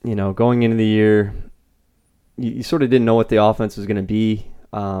 going into the year, you sort of didn't know what the offense was going to be.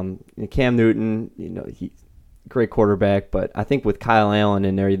 Cam Newton, he's a great quarterback, but I think with Kyle Allen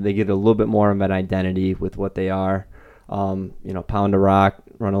in there, they get a little bit more of an identity with what they are. Pound a rock,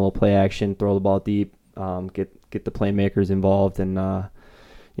 run a little play action, throw the ball deep, get the playmakers involved, and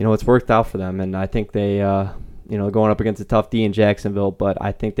it's worked out for them, and I think they, going up against a tough D in Jacksonville, but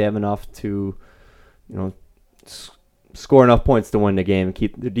I think they have enough to, score enough points to win the game. And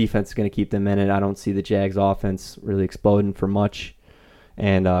the defense is going to keep them in it. I don't see the Jags offense really exploding for much,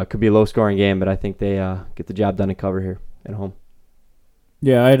 and could be a low-scoring game, but I think they get the job done and cover here at home.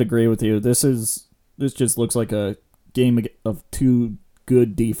 Yeah, I'd agree with you. This just looks like a game of two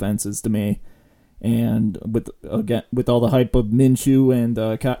good defenses to me. And with all the hype of Minshew and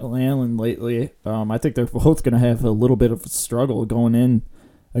Kyle Allen lately, I think they're both going to have a little bit of a struggle going in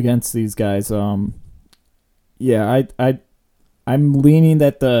against these guys. I'm leaning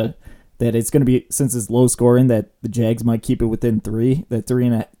that it's going to be, since it's low scoring, that the Jags might keep it within 3. That 3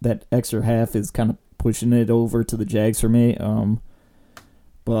 and that extra half is kind of pushing it over to the Jags for me.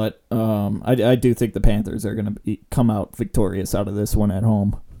 But I do think the Panthers are going to come out victorious out of this one at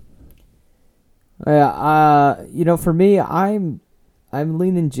home. Yeah, for me, I'm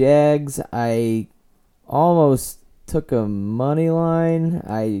leaning Jags. I almost took a money line.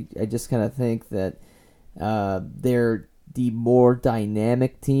 I just kind of think that they're the more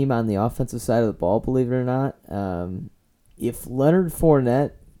dynamic team on the offensive side of the ball, believe it or not. If Leonard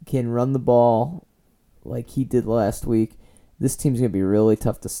Fournette can run the ball like he did last week, this team's going to be really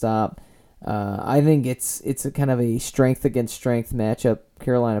tough to stop. I think it's a kind of a strength against strength matchup.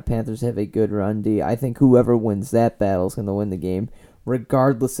 Carolina Panthers have a good run D. I think whoever wins that battle is going to win the game.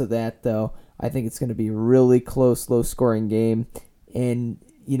 Regardless of that, though, I think it's going to be a really close, low-scoring game. And,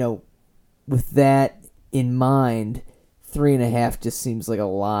 with that in mind, 3.5 just seems like a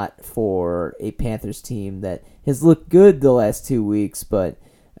lot for a Panthers team that has looked good the last 2 weeks, but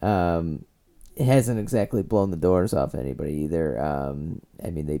it hasn't exactly blown the doors off anybody either.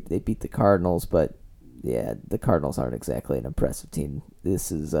 They beat the Cardinals, but yeah, the Cardinals aren't exactly an impressive team.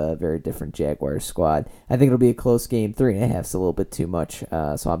 This is a very different Jaguars squad. I think it'll be a close game. 3.5 is a little bit too much,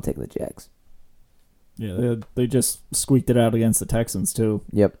 so I'm taking the Jags. Yeah, they just squeaked it out against the Texans too.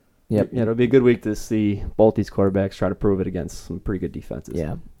 Yep. Yeah, it'll be a good week to see both these quarterbacks try to prove it against some pretty good defenses.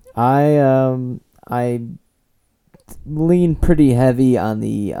 Yeah, I lean pretty heavy on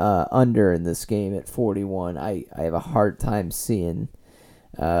the under in this game at 41. I have a hard time seeing,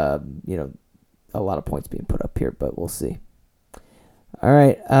 a lot of points being put up here, but we'll see. All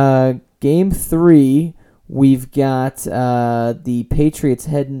right, game 3, we've got the Patriots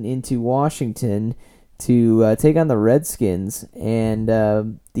heading into Washington to take on the Redskins, and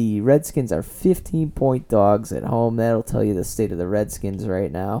the Redskins are 15-point dogs at home. That'll tell you the state of the Redskins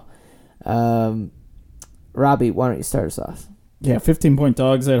right now. Robbie, why don't you start us off? Yeah, 15-point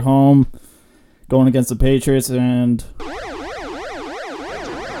dogs at home, going against the Patriots, and...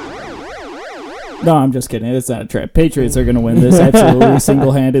 No, I'm just kidding. It's not a trap. Patriots are going to win this absolutely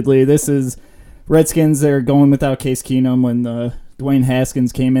single-handedly. This is Redskins. They're going without Case Keenum. When Dwayne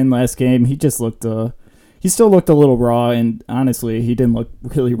Haskins came in last game, he just looked... he still looked a little raw, and honestly, he didn't look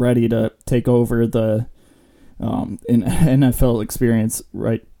really ready to take over the NFL experience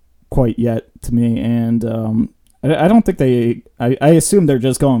quite yet to me. And I don't think they... I assume they're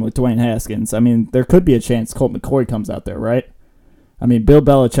just going with Dwayne Haskins. I mean, there could be a chance Colt McCoy comes out there, right? I mean, Bill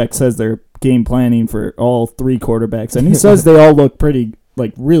Belichick says they're game planning for all 3 quarterbacks, and he says they all look pretty,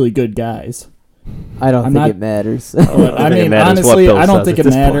 really good guys. I don't think it matters. Honestly, I don't think it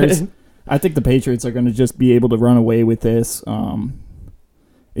matters. I think the Patriots are going to just be able to run away with this.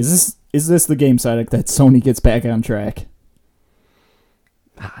 Is this the game, Sadek, that Sony gets back on track?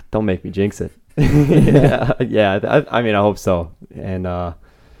 Don't make me jinx it. Yeah. I hope so. And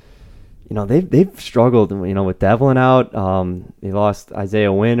they've struggled. With Devlin out. They lost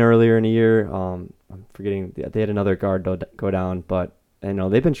Isaiah Wynn earlier in the year. I'm forgetting they had another guard go down, but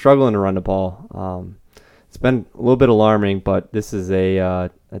they've been struggling to run the ball. It's been a little bit alarming, but this is a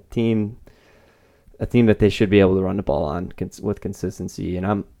team that they should be able to run the ball on with consistency.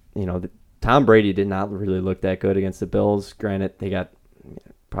 And Tom Brady did not really look that good against the Bills. Granted, they got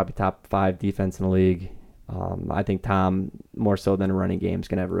probably top 5 defense in the league. I think Tom, more so than a running game, is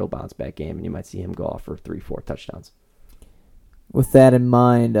going to have a real bounce back game, and you might see him go off for 3-4 touchdowns. With that in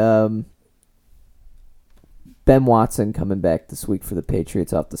mind, Ben Watson coming back this week for the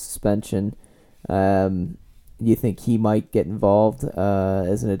Patriots off the suspension. You think he might get involved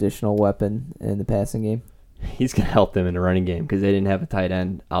as an additional weapon in the passing game? He's going to help them in the running game because they didn't have a tight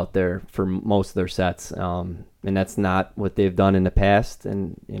end out there for most of their sets. And that's not what they've done in the past.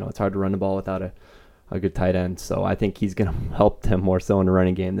 And, it's hard to run the ball without a good tight end. So I think he's going to help them more so in the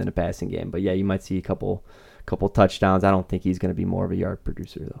running game than the passing game. But, yeah, you might see a couple touchdowns. I don't think he's going to be more of a yard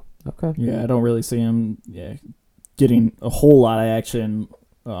producer, though. Okay. Yeah, I don't really see him getting a whole lot of action,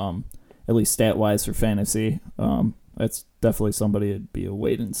 at least stat-wise for fantasy. that's definitely somebody it'd be a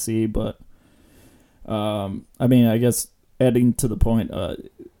wait and see. But I mean, I guess adding to the point,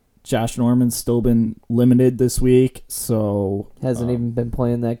 Josh Norman's still been limited this week, so Hasn't even been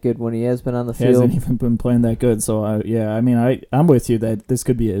playing that good when he has been on the field. hasn't even been playing that good. So I'm with you that this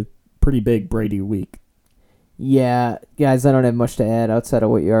could be a pretty big Brady week. Yeah, guys, I don't have much to add outside of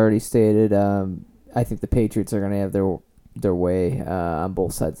what you already stated. I think the Patriots are going to have their way on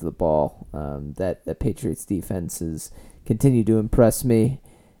both sides of the ball. That Patriots defense has continued to impress me,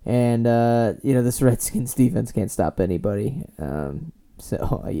 and this Redskins defense can't stop anybody.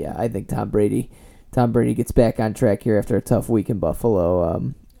 So I think Tom Brady gets back on track here after a tough week in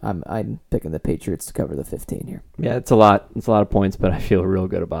Buffalo. I'm picking the Patriots to cover the 15 here. Yeah, it's a lot of points, but I feel real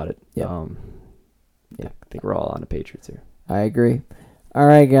good about it. Yep. I think we're all on the Patriots here. I agree. All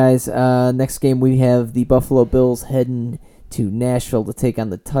right, guys. Next game we have the Buffalo Bills heading to Nashville to take on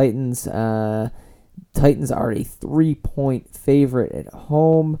the Titans. Titans are a 3-point favorite at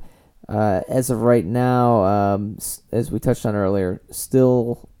home. As of right now, as we touched on earlier,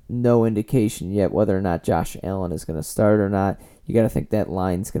 still no indication yet whether or not Josh Allen is going to start or not. You got to think that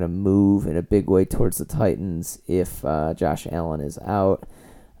line's going to move in a big way towards the Titans if Josh Allen is out.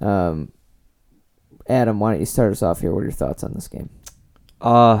 Adam, why don't you start us off here? What are your thoughts on this game?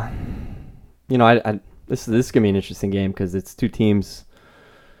 This is gonna be an interesting game because it's two teams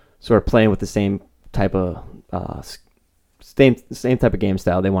sort of playing with the same type of same type of game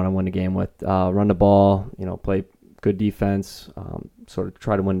style. They want to win the game with run the ball, play good defense, sort of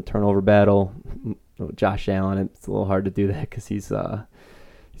try to win the turnover battle. Josh Allen, it's a little hard to do that because he's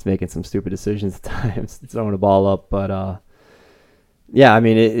making some stupid decisions at times, throwing the ball up. But I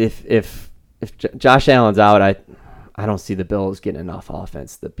mean, if Josh Allen's out, I don't see the Bills getting enough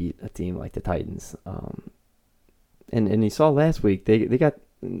offense to beat a team like the Titans. And you saw last week they got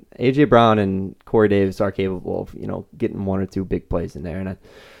A.J. Brown and Corey Davis are capable of getting one or two big plays in there, and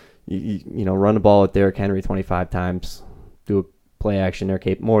run the ball with Derrick Henry 25 times, do a play action. They're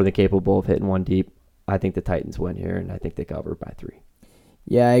more than capable of hitting one deep. I think the Titans win here, and I think they cover by 3.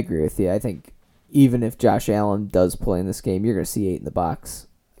 Yeah, I agree with you. I think even if Josh Allen does play in this game, you're going to see 8 in the box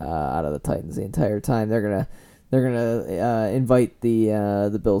out of the Titans the entire time. They're gonna invite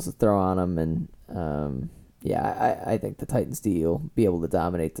the Bills to throw on them, and I think the Titans D will be able to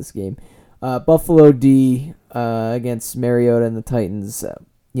dominate this game. Buffalo D against Mariota and the Titans,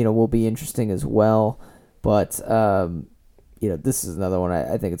 will be interesting as well. But this is another one.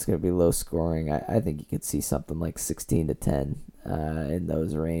 I think it's going to be low scoring. I think you could see something like 16-10 in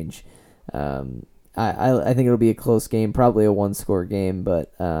those range. I think it'll be a close game, probably a 1-score game,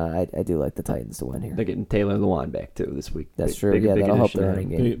 but I do like the Titans to win here. They're getting Taylor Lewan back too this week. That's true. Yeah, that'll help the running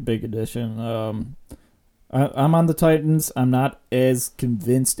game. Big addition. I'm on the Titans. I'm not as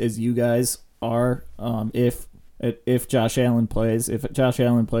convinced as you guys are. If Josh Allen plays,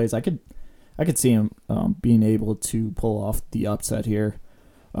 I could see him being able to pull off the upset here,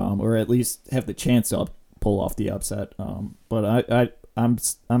 or at least have the chance to pull off the upset. But I'm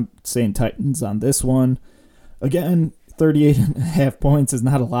saying Titans on this one. Again, 38.5 points is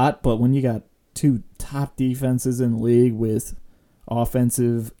not a lot, but when you got two top defenses in the league with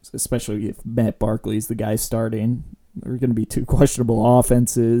offensive, especially if Matt Barkley's the guy starting, there are going to be two questionable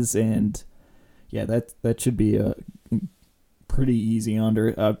offenses, and that should be a pretty easy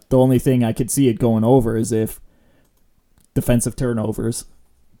under. The only thing I could see it going over is if defensive turnovers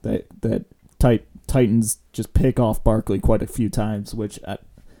that Titans just pick off Barkley quite a few times, which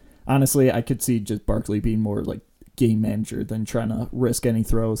honestly I could see just Barkley being more like game manager than trying to risk any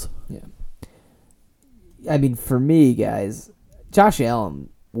throws. Yeah. I mean, for me, guys, Josh Allen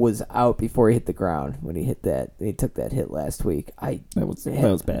was out before he hit the ground when he took that hit last week. That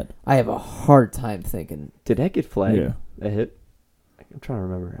was bad. I have a hard time thinking. Did that get flagged? Yeah. That hit? I'm trying to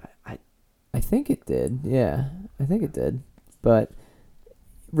remember. I think it did. Yeah, I think it did. But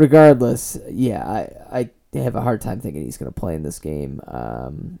regardless, I have a hard time thinking he's going to play in this game.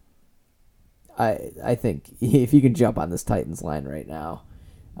 I think if you can jump on this Titans line right now,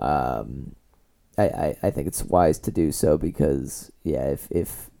 I think it's wise to do so because if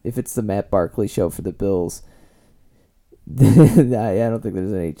it's the Matt Barkley show for the Bills, then I don't think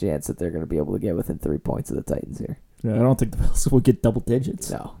there's any chance that they're going to be able to get within 3 points of the Titans here. Yeah, I don't think the Bills will get double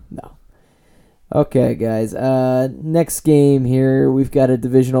digits. No. Okay, guys. Next game here, we've got a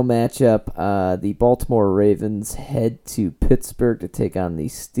divisional matchup. The Baltimore Ravens head to Pittsburgh to take on the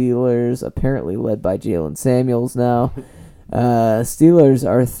Steelers, apparently led by Jalen Samuels now. Steelers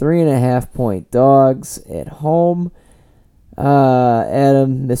are 3.5-point dogs at home.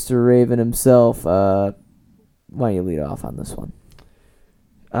 Adam, Mr. Raven himself, why don't you lead off on this one?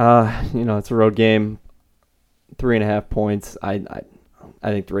 It's a road game. 3.5 points. I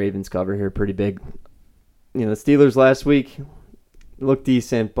think the Ravens cover here pretty big. The Steelers last week looked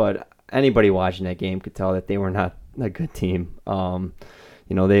decent, but anybody watching that game could tell that they were not a good team.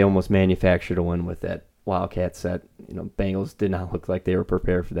 They almost manufactured a win with that Wildcat set. Bengals did not look like they were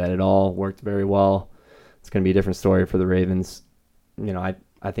prepared for that at all. Worked very well. It's going to be a different story for the Ravens.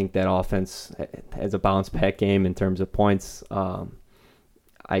 I think that offense has a bounce back game in terms of points.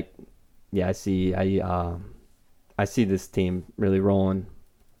 I see this team really rolling,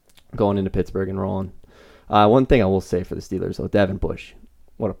 going into Pittsburgh and rolling. One thing I will say for the Steelers, though, Devin Bush,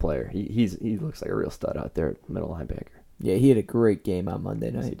 what a player. He looks like a real stud out there at middle linebacker. Yeah, he had a great game on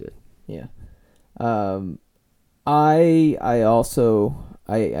Monday night. Yes, he did. Yeah. I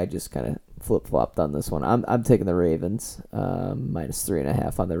just kind of flip-flopped on this one. I'm taking the Ravens,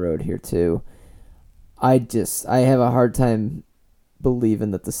 -3.5 on the road here too. I have a hard time believing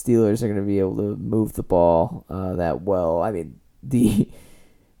that the Steelers are going to be able to move the ball that well. I mean,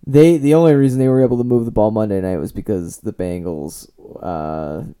 the only reason they were able to move the ball Monday night was because the Bengals,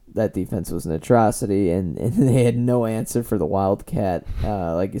 that defense was an atrocity, and they had no answer for the Wildcat.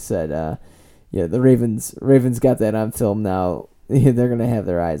 Like you said, the Ravens got that on film now. They're going to have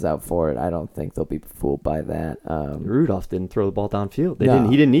their eyes out for it. I don't think they'll be fooled by that. Rudolph didn't throw the ball downfield.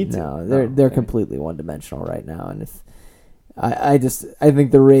 He didn't need to. No, they're completely one-dimensional right now, and if I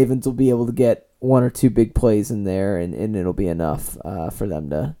think the Ravens will be able to get one or two big plays in there, and it'll be enough for them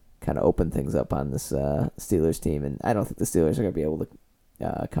to kind of open things up on this Steelers team. And I don't think the Steelers are going to be able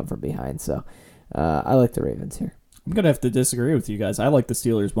to come from behind. So I like the Ravens here. I'm going to have to disagree with you guys. I like the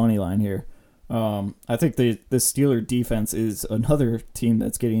Steelers' money line here. I think the Steeler defense is another team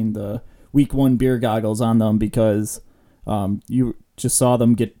that's getting the week 1 beer goggles on them because you just saw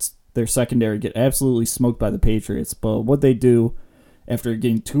them get their secondary get absolutely smoked by the Patriots. But what they do after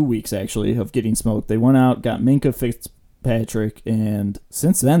getting 2 weeks, actually, of getting smoked, they went out, got Minkah Fitzpatrick, and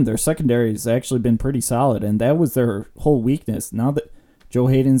since then, their secondary has actually been pretty solid, and that was their whole weakness. Now that Joe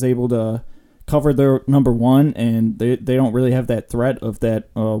Hayden's able to cover their number 1, and they don't really have that threat of that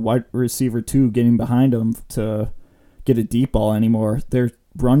wide receiver 2 getting behind them to get a deep ball anymore. Their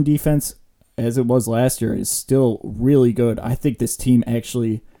run defense, as it was last year, is still really good. I think this team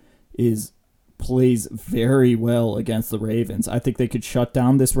actually plays very well against the Ravens. I think they could shut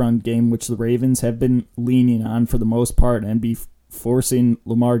down this run game, which the Ravens have been leaning on for the most part, and be forcing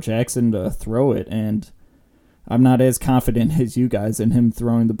Lamar Jackson to throw it. And I'm not as confident as you guys in him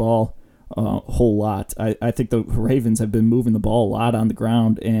throwing the ball a whole lot. I think the Ravens have been moving the ball a lot on the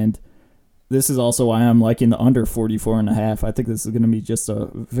ground, and this is also why I'm liking the under 44.5. I think this is going to be just a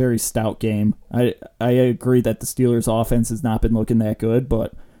very stout game. I agree that the Steelers' offense has not been looking that good,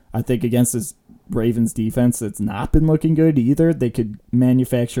 but I think against this Ravens defense that's not been looking good either, they could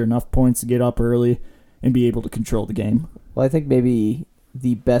manufacture enough points to get up early and be able to control the game. Well, I think maybe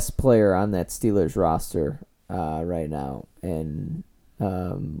the best player on that Steelers roster right now, and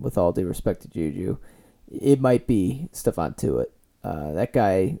with all due respect to Juju, it might be Stephon Tuitt. That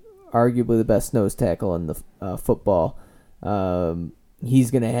guy, arguably the best nose tackle in the football.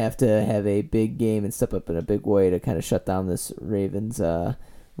 He's going to have a big game and step up in a big way to kind of shut down this Ravens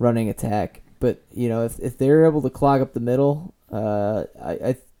running attack. But if they're able to clog up the middle,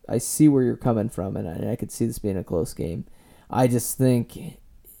 I see where you're coming from, and I could see this being a close game. I just think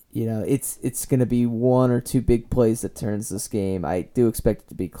it's going to be one or two big plays that turns this game. I do expect it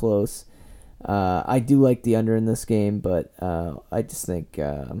to be close. I do like the under in this game, but I just think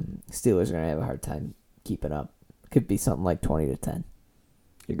Steelers are going to have a hard time keeping up. Could be something like 20-10.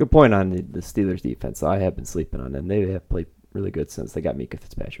 A good point on the Steelers defense. I have been sleeping on them. They have played really good since they got Minkah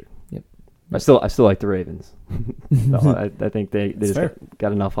Fitzpatrick. Yep. I still like the Ravens. No, I think they just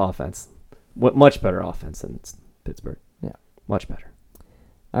got enough offense. Much better offense than Pittsburgh. Yeah. Much better.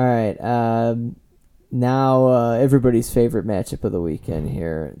 All right. Now everybody's favorite matchup of the weekend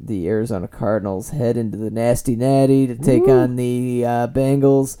here. The Arizona Cardinals head into the Nasty Natty to take on the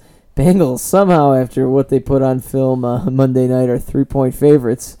Bengals. Bengals somehow, after what they put on film Monday night, are 3-point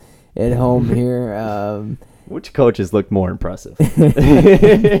favorites at home here. Which coaches looked more impressive?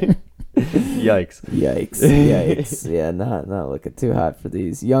 Yikes. Yeah, not looking too hot for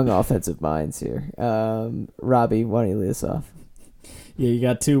these young offensive minds here. Robbie, why don't you lead us off? Yeah, you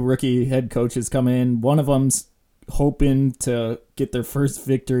got two rookie head coaches coming in. One of them's hoping to get their first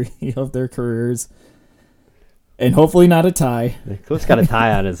victory of their careers, and hopefully not a tie. Cliff's got a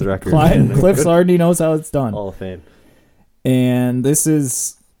tie on his record. Cliff's already knows how it's done. Hall of Fame. And this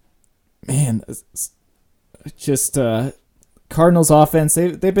is, just Cardinals offense.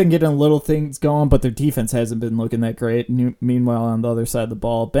 They've been getting little things going, but their defense hasn't been looking that great. Meanwhile, on the other side of the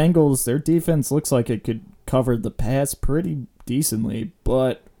ball, Bengals, their defense looks like it could covered the pass pretty decently,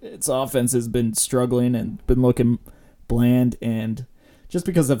 but its offense has been struggling and been looking bland. And just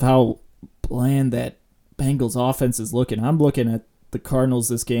because of how bland that Bengals offense is looking, I'm looking at the Cardinals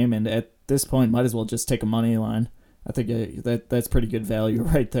this game, and at this point, might as well just take a money line. I think that's pretty good value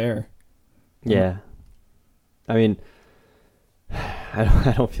right there. Yeah. I mean,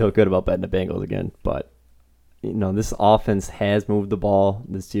 I don't feel good about betting the Bengals again, but this offense has moved the ball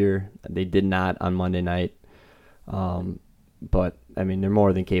this year. They did not on Monday night. But I mean, they're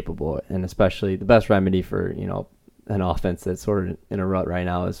more than capable, and especially the best remedy for, an offense that's sort of in a rut right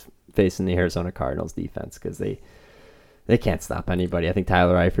now is facing the Arizona Cardinals defense, because they can't stop anybody. I think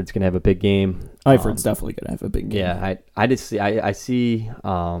Tyler Eifert's going to have a big game. Eifert's definitely going to have a big game. Yeah, I see at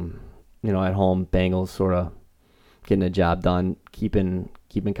home Bengals sort of getting the job done, keeping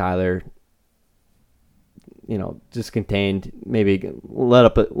Kyler, just contained. Maybe let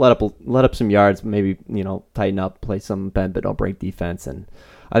up some yards. Maybe tighten up, play some bend but don't break defense, and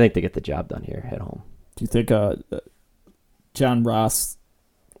I think they get the job done here at home. Do you think John Ross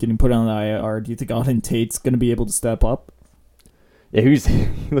getting put on the IR? Do you think Auden Tate's going to be able to step up? Yeah, he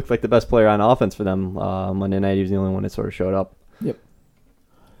looked like the best player on offense for them Monday night. He was the only one that sort of showed up. Yep.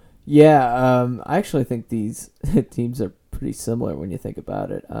 Yeah, I actually think these teams are pretty similar when you think about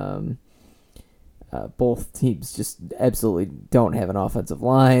it. Both teams just absolutely don't have an offensive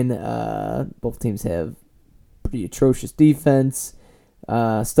line. Both teams have pretty atrocious defense,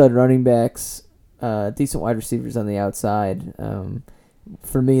 stud running backs, decent wide receivers on the outside.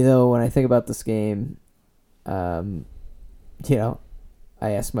 For me, though, when I think about this game, I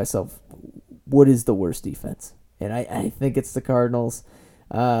ask myself, what is the worst defense? And I think it's the Cardinals.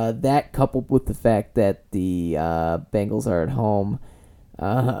 That coupled with the fact that the Bengals are at home,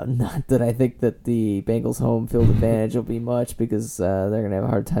 not that I think that the Bengals home field advantage will be much, because they're going to have a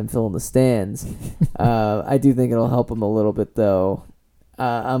hard time filling the stands. I do think it'll help them a little bit, though.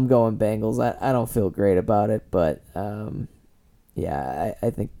 I'm going Bengals. I don't feel great about it, but I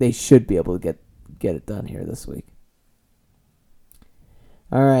think they should be able to get it done here this week.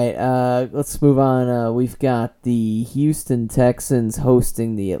 All right, let's move on. We've got the Houston Texans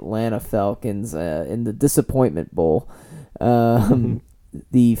hosting the Atlanta Falcons in the Disappointment Bowl. The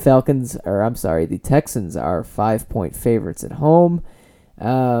Texans are 5-point favorites at home.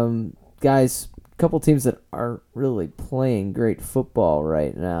 Guys, a couple teams that aren't really playing great football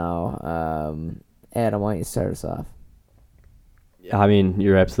right now. Adam, why don't you start us off? I mean,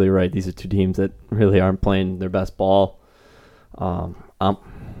 you're absolutely right. These are two teams that really aren't playing their best ball.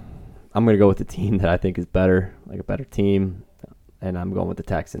 I'm going to go with the team that I think is better, like a better team, and I'm going with the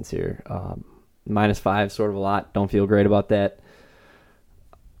Texans here. -5, sort of a lot. Don't feel great about that,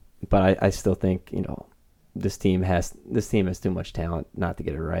 but I still think this team has too much talent not to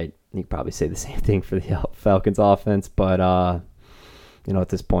get it right. You could probably say the same thing for the Falcons offense, but at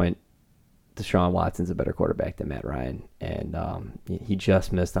this point, Deshaun Watson's a better quarterback than Matt Ryan, and he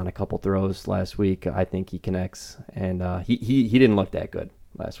just missed on a couple throws last week. I think he connects, and he didn't look that good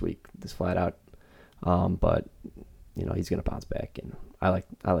last week, just flat out. But he's going to bounce back, and I like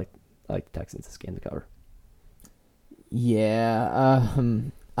the Texans this game to cover. Yeah,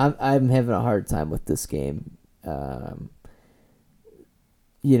 I'm having a hard time with this game. The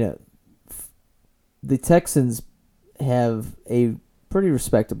Texans have a pretty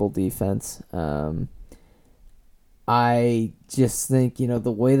respectable defense. I just think,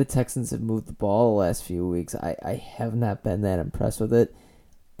 the way the Texans have moved the ball the last few weeks, I have not been that impressed with it.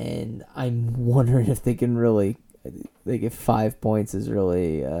 And I'm wondering if they can really, if 5 points is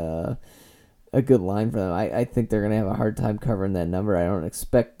really a good line for them. I think they're going to have a hard time covering that number. I don't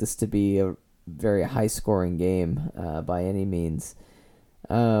expect this to be a very high-scoring game by any means.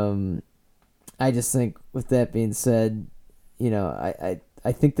 I just think, with that being said, I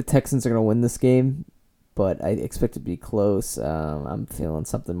think the Texans are going to win this game, but I expect it to be close. I'm feeling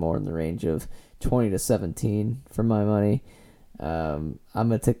something more in the range of 20-17 for my money. I'm going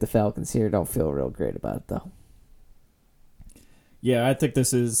to take the Falcons here. Don't feel real great about it, though. Yeah, I think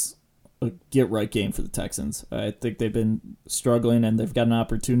this is a get-right game for the Texans. I think they've been struggling, and they've got an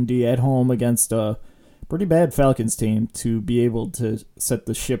opportunity at home against a pretty bad Falcons team to be able to set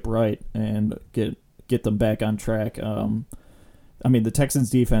the ship right and get them back on track. The Texans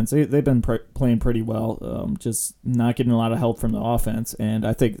defense, they've been playing pretty well, just not getting a lot of help from the offense. And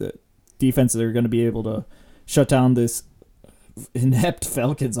I think that defenses are going to be able to shut down this inept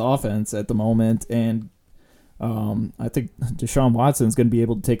Falcons offense at the moment. And I think Deshaun Watson is going to be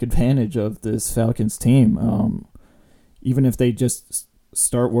able to take advantage of this Falcons team. Even if they just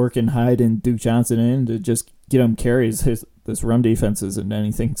start working Hyde and Duke Johnson in to just get them carries, this run defense isn't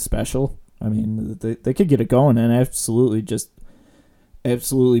anything special. I mean, they could get it going and absolutely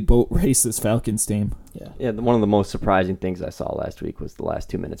boat race this Falcons team. Yeah. One of the most surprising things I saw last week was the last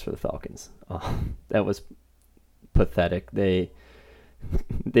 2 minutes for the Falcons. That was pathetic. They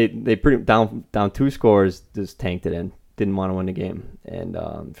pretty down 2 scores, just tanked it in. Didn't want to win the game, and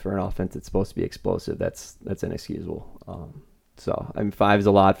for an offense that's supposed to be explosive, that's inexcusable. So I mean, 5 is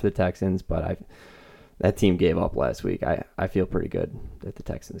a lot for the Texans, but that team gave up last week. I feel pretty good that the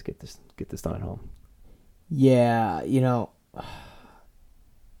Texans get this done at home. Yeah,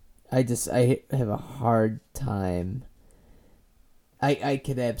 I have a hard time. I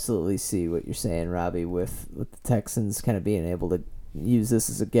could absolutely see what you're saying, Robbie, with the Texans kind of being able to use this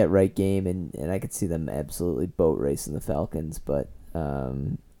as a get-right game, and I could see them absolutely boat racing the Falcons, but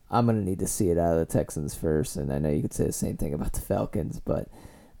I'm going to need to see it out of the Texans first, and I know you could say the same thing about the Falcons, but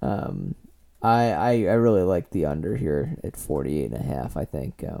I really like the under here at 48.5. I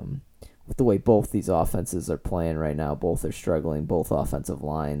think with the way both these offenses are playing right now, both are struggling, both offensive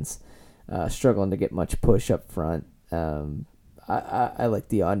lines struggling to get much push up front. I like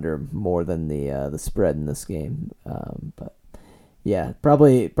the under more than the spread in this game, but yeah,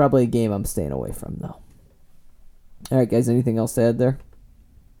 probably a game I'm staying away from though. All right, guys, anything else to add there?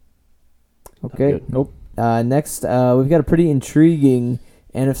 Okay, nope. Next, we've got a pretty intriguing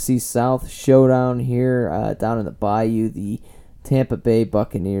NFC South showdown here down in the Bayou. The Tampa Bay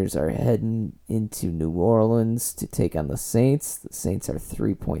Buccaneers are heading into New Orleans to take on the Saints. The Saints are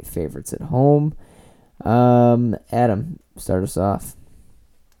 3-point favorites at home. Adam, start us off.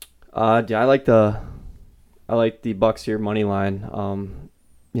 Yeah, I like the Bucs here money line.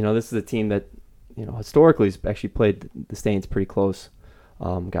 This is a team that historically has actually played the Saints pretty close.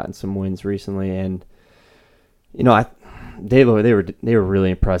 Gotten some wins recently, and they were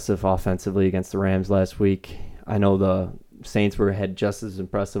really impressive offensively against the Rams last week. I know the Saints had just as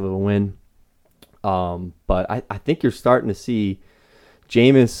impressive of a win, but I think you're starting to see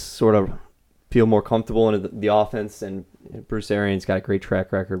Jameis sort of feel more comfortable in the offense, and Bruce Arians got a great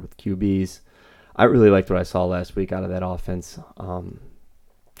track record with QBs. I really liked what I saw last week out of that offense.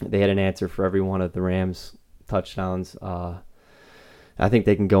 They had an answer for every one of the Rams' touchdowns. I think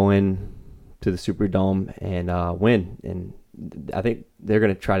they can go in to the Superdome and win, and I think they're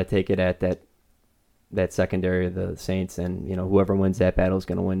going to try to take it at that secondary of the Saints, and whoever wins that battle is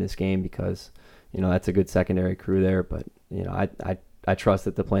going to win this game because that's a good secondary crew there. But I trust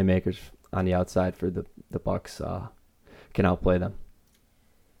that the playmakers on the outside for the Bucs can outplay them.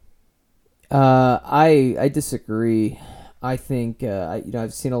 I disagree. I think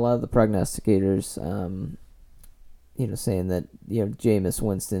I've seen a lot of the prognosticators saying that Jameis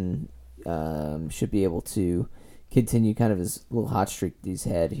Winston should be able to continue kind of his little hot streak that he's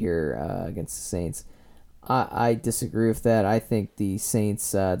had here against the Saints. I disagree with that. I think the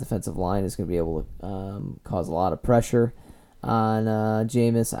Saints defensive line is going to be able to cause a lot of pressure on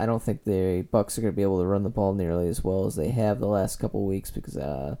Jameis. I don't think the Bucs are going to be able to run the ball nearly as well as they have the last couple of weeks because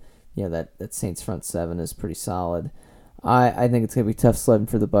that Saints front seven is pretty solid. I think it's going to be tough sledding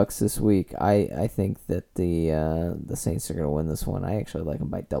for the Bucs this week. I think that the Saints are going to win this one. I actually like them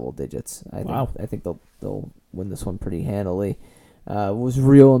by double digits. I think they'll win this one pretty handily. Was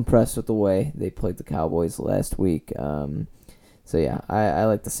real impressed with the way they played the Cowboys last week. So yeah, I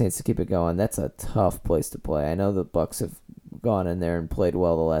like the Saints to keep it going. That's a tough place to play. I know the Bucs have gone in there and played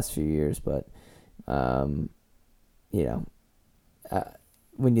well the last few years, but when you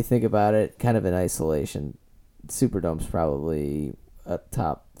think about it, kind of in isolation, Superdome's probably a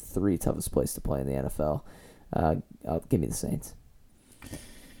top 3 toughest place to play in the NFL. Give me the Saints.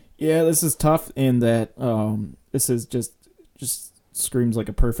 Yeah, this is tough in that this is just screams like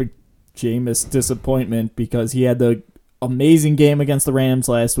a perfect Jameis disappointment because he had the amazing game against the Rams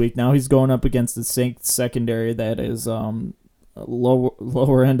last week. Now he's going up against the Saints secondary that is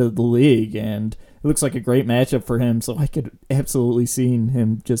lower end of the league, and it looks like a great matchup for him. So I could absolutely see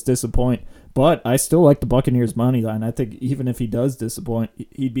him just disappoint. But I still like the Buccaneers money line. I think even if he does disappoint,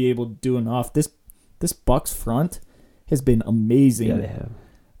 he'd be able to do enough. This Bucs front has been amazing. Yeah, they have.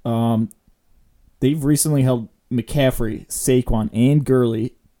 They've recently held McCaffrey, Saquon, and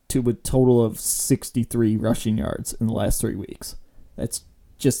Gurley to a total of 63 rushing yards in the last 3 weeks. That's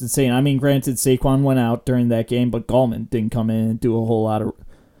just insane. I mean, granted, Saquon went out during that game, but Gallman didn't come in and do a whole lot of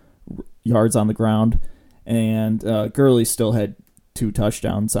yards on the ground. And Gurley still had 2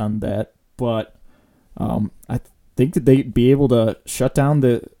 touchdowns on that. But I think that they'd be able to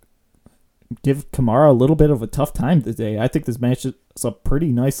give Kamara a little bit of a tough time today. I think this matches up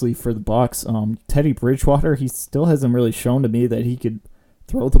pretty nicely for the Bucs. Teddy Bridgewater, he still hasn't really shown to me that he could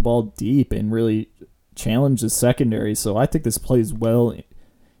throw the ball deep and really challenge the secondary. So I think this plays well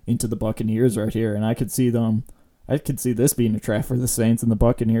into the Buccaneers right here, and I could see this being a trap for the Saints and the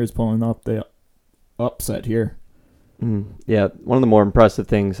Buccaneers pulling up the upset here. Yeah, one of the more impressive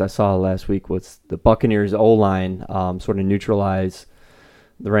things I saw last week was the Buccaneers O-line sort of neutralize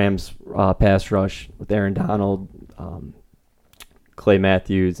the Rams pass rush with Aaron Donald, Clay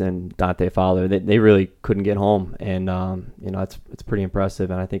Matthews, and Dante Fowler. They really couldn't get home, and it's pretty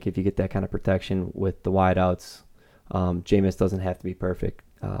impressive. And I think if you get that kind of protection with the wideouts, Jameis doesn't have to be perfect.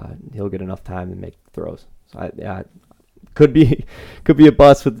 He'll get enough time to make throws. So could be a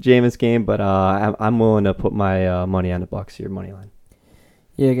bust with the Jameis game, but I'm willing to put my money on the Bucs here, money line.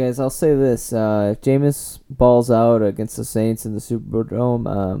 Yeah, guys, I'll say this: if Jameis balls out against the Saints in the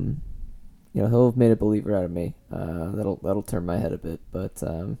Superdome, he'll have made a believer out of me. That'll turn my head a bit, but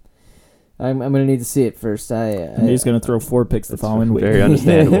I'm gonna need to see it first. He's gonna throw 4 picks the following week. Very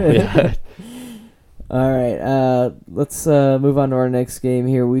understandable. Yeah. All right, let's move on to our next game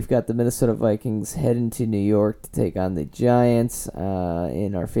here. We've got the Minnesota Vikings heading to New York to take on the Giants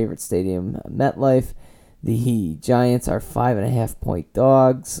in our favorite stadium, MetLife. The Giants are 5.5-point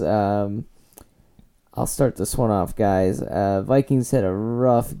dogs. I'll start this one off, guys. Vikings had a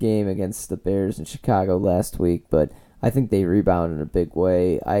rough game against the Bears in Chicago last week, but I think they rebounded in a big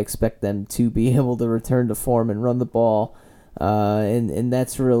way. I expect them to be able to return to form and run the ball. And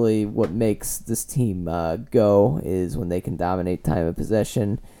that's really what makes this team go, is when they can dominate time of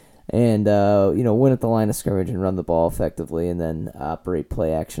possession and win at the line of scrimmage and run the ball effectively, and then operate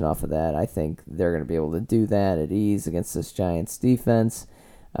play action off of that. I think they're going to be able to do that at ease against this Giants defense.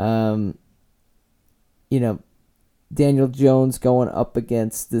 Daniel Jones going up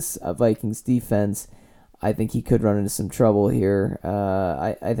against this Vikings defense, I think he could run into some trouble here.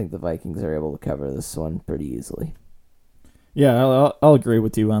 I think the Vikings are able to cover this one pretty easily. Yeah, I'll agree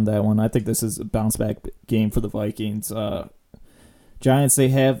with you on that one. I think this is a bounce-back game for the Vikings. Giants,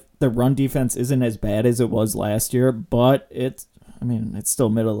 their run defense isn't as bad as it was last year, but it's still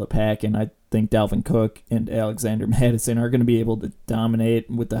middle of the pack, and I think Dalvin Cook and Alexander Mattison are going to be able to dominate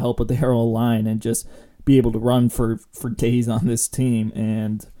with the help of the Arrow line and just be able to run for days on this team.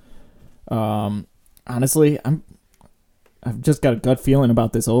 And honestly, I've just got a gut feeling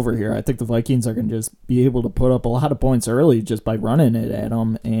about this over here. I think the Vikings are going to just be able to put up a lot of points early just by running it at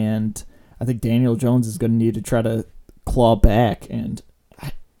them, and I think Daniel Jones is going to need to try to claw back, and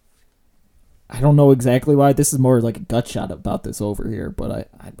I don't know exactly why. This is more like a gut shot about this over here,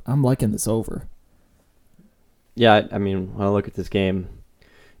 but I'm liking this over. Yeah, when I look at this game,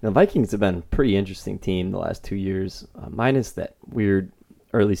 the Vikings have been a pretty interesting team the last 2 years, minus that weird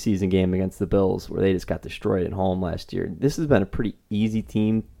early season game against the Bills where they just got destroyed at home last year. This has been a pretty easy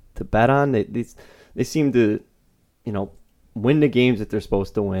team to bet on. They seem to, win the games that they're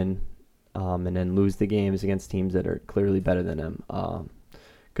supposed to win, and then lose the games against teams that are clearly better than them.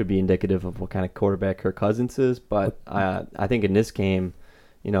 Could be indicative of what kind of quarterback Kirk Cousins is, but I think in this game,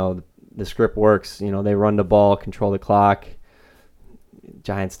 the script works. They run the ball, control the clock.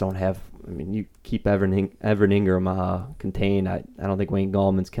 Giants don't have. You keep Evan Ingram contained. I don't think Wayne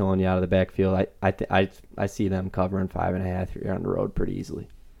Gallman's killing you out of the backfield. I see them covering 5.5 here on the road pretty easily.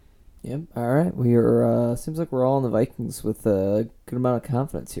 Yep. All right. We are. Seems like we're all on the Vikings with a good amount of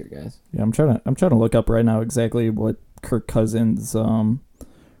confidence here, guys. Yeah, I'm trying to look up right now exactly what Kirk Cousins'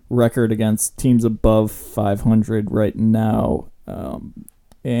 record against teams above 500 right now,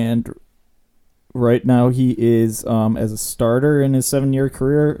 and right now he is as a starter in his 7-year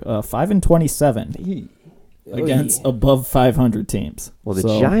career 5-27 against above 500 teams. Well,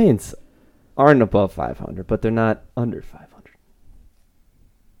 the Giants aren't above 500, but they're not under 500.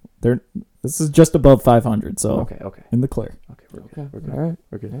 This is just above 500, so okay. In the clear. Okay, we're good. All right.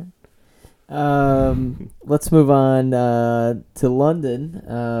 We're good. Let's move on to London.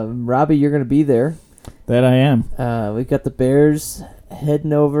 Robbie, you're going to be there. That I am. We've got the Bears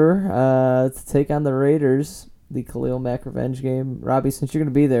heading over to take on the Raiders, the Khalil Mack revenge game. Robbie, since you're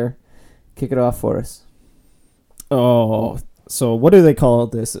going to be there, kick it off for us. Oh, so what do they call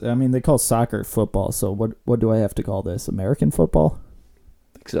this? They call soccer football, so what do I have to call this? American football?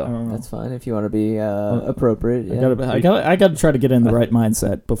 So that's fine if you want to be appropriate. Yeah. I got to try to get in the right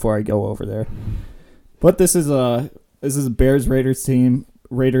mindset before I go over there. But this is a Bears Raiders team.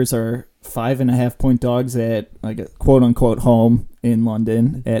 Raiders are 5.5-point dogs at like a quote unquote home in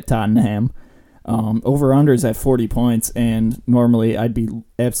London at Tottenham. Over unders at 40 points, and normally I'd be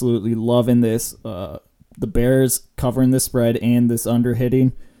absolutely loving this. The Bears covering the spread and this under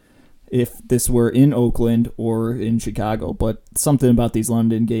hitting if this were in Oakland or in Chicago, but something about these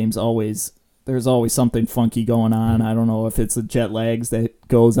London games there's always something funky going on. I don't know if it's the jet lags that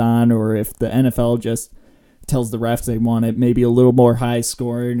goes on or if the NFL just tells the refs they want it maybe a little more high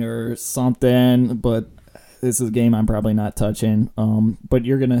scoring or something, but this is a game I'm probably not touching. But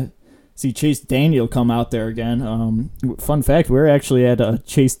you're going to see Chase Daniel come out there again. Fun fact, we were actually at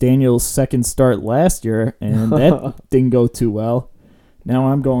Chase Daniel's second start last year, and that didn't go too well. Now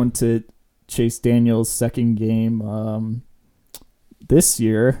I'm going to Chase Daniel's second game this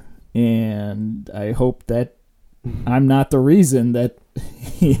year, and I hope that I'm not the reason that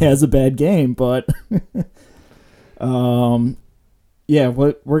he has a bad game. But yeah,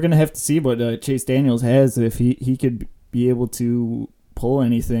 what we're going to have to see what Chase Daniels has, if he could be able to pull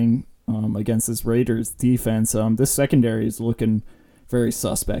anything against this Raiders defense. This secondary is looking very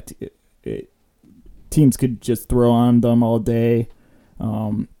suspect. Teams could just throw on them all day.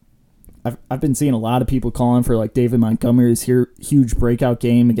 I've been seeing a lot of people calling for like David Montgomery's huge breakout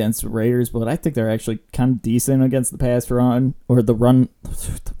game against the Raiders, but I think they're actually kind of decent against the pass run, or the run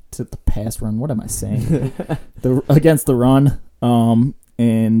to the pass run. What am I saying? Against the run.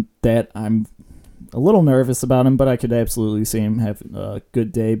 And that I'm a little nervous about him, but I could absolutely see him have a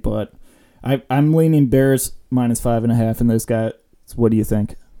good day. But I'm leaning Bears -5.5 in this guy. So what do you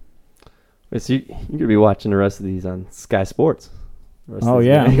think? Wait, so you're going to be watching the rest of these on Sky Sports? Oh,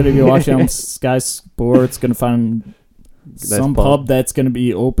 yeah. I'm going to be watching on Sky Sports. Going to find some pub that's going to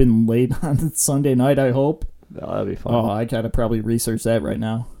be open late on Sunday night, I hope. Oh, that'll be fun. Oh, I got to probably research that right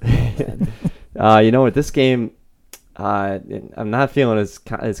now. You know what? This game, I'm not feeling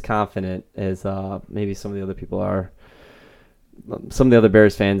as confident as maybe some of the other people are. Some of the other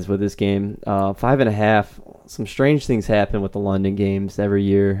Bears fans with this game. 5.5. Some strange things happen with the London games every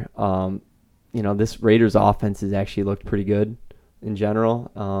year. You know, this Raiders offense has actually looked pretty good in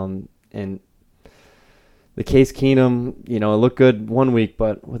general. And the Case Keenum, you know, it looked good one week,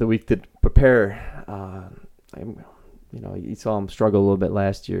 but with a week to prepare, you know, you saw him struggle a little bit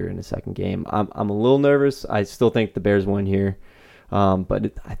last year in the second game. I'm a little nervous. I still think the Bears win here,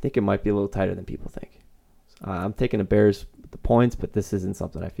 but I think it might be a little tighter than people think. I'm taking the Bears with the points, but this isn't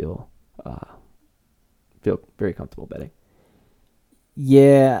something I feel very comfortable betting.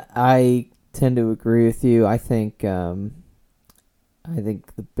 Yeah, I tend to agree with you. I think the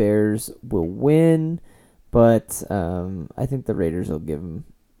Bears will win, but I think the Raiders will give them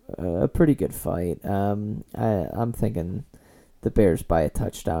a pretty good fight. I'm thinking the Bears by a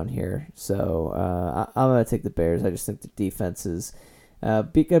touchdown here, so I'm going to take the Bears. I just think the defense is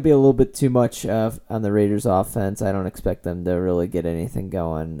going to be a little bit too much on the Raiders' offense. I don't expect them to really get anything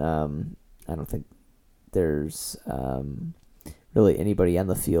going. I don't think there's really anybody on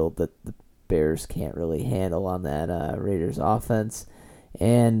the field that the Bears can't really handle on that Raiders offense.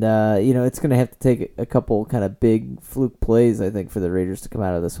 And, you know, it's going to have to take a couple kind of big fluke plays, I think, for the Raiders to come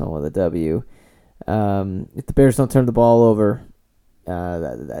out of this one with a W. If the Bears don't turn the ball over,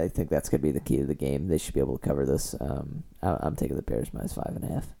 I think that's going to be the key to the game. They should be able to cover this. I'm taking the Bears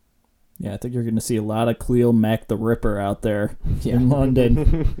 -5.5. Yeah, I think you're going to see a lot of Khalil Mack the Ripper out there in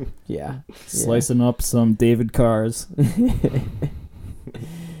London. Yeah. Slicing up some David Carrs.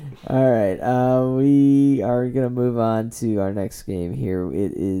 All right, we are going to move on to our next game here.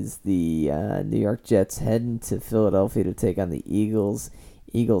 It is the New York Jets heading to Philadelphia to take on the Eagles.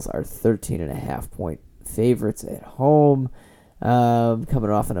 Eagles are 13.5-point favorites at home, coming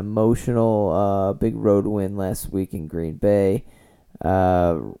off an emotional big road win last week in Green Bay.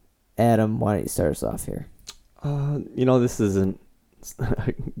 Adam, why don't you start us off here? You know, this isn't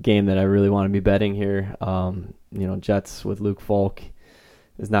a game that I really want to be betting here. You know, Jets with Luke Falk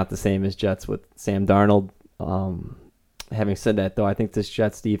is not the same as Jets with Sam Darnold. Having said that, though, I think this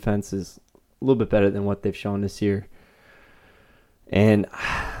Jets defense is a little bit better than what they've shown this year. And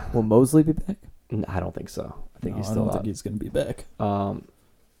will Mosley be back? I don't think so. I think he's I still don't out. think he's going to be back. You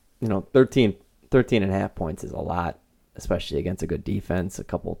know, 13.5 points is a lot, especially against a good defense. A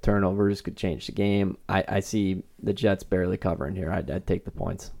couple turnovers could change the game. I see the Jets barely covering here. I'd take the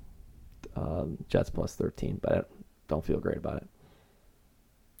points. Jets +13, but I don't feel great about it.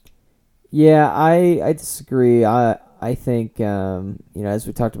 Yeah, I disagree. I think you know, as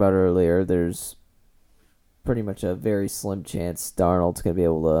we talked about earlier, there's pretty much a very slim chance Darnold's going to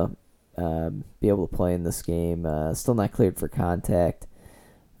be able to play in this game. Still not cleared for contact.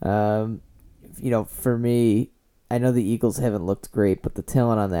 You know, for me, I know the Eagles haven't looked great, but the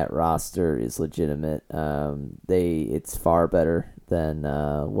talent on that roster is legitimate. It's far better than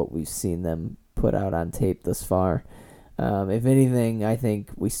what we've seen them put out on tape thus far. If anything, I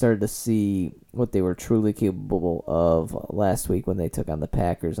think we started to see what they were truly capable of last week when they took on the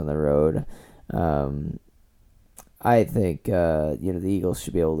Packers on the road. I think you know, the Eagles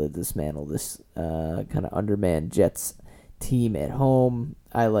should be able to dismantle this kind of undermanned Jets team at home.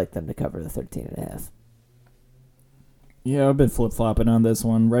 I like them to cover the 13.5. Yeah, I've been flip flopping on this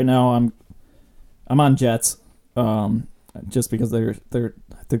one. Right now, I'm on Jets, just because I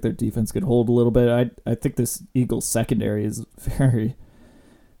think their defense could hold a little bit. I think this Eagles secondary is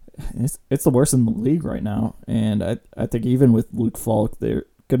it's the worst in the league right now, and I think even with Luke Falk, they're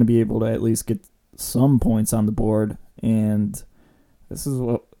going to be able to at least get some points on the board. And this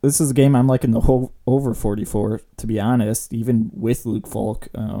is a game I'm liking the whole over 44, to be honest. Even with Luke Falk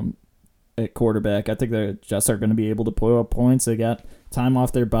at quarterback, I think the Jets are going to be able to put up points. They got time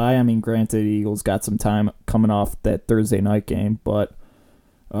off their bye. I mean, granted, the Eagles got some time coming off that Thursday night game, but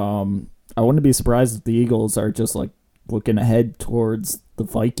I wouldn't be surprised if the Eagles are just like looking ahead towards the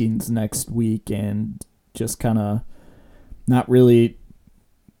Vikings next week and just kind of not really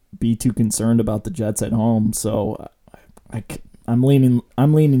be too concerned about the Jets at home. So I'm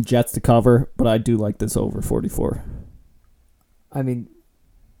leaning Jets to cover, but I do like this over 44. I mean,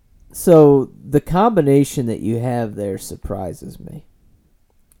 so the combination that you have there surprises me.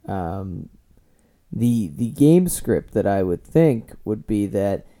 The game script that I would think would be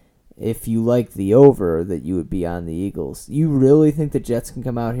that if you like the over, that you would be on the Eagles. You really think the Jets can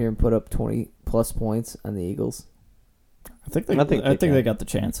come out here and put up 20-plus points on the Eagles? I think they got the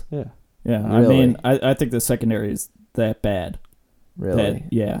chance. Yeah. Yeah, Really? I mean, I think the secondary is that bad. Really?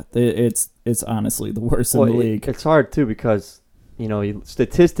 It's honestly the worst in the league. It's hard, too, because,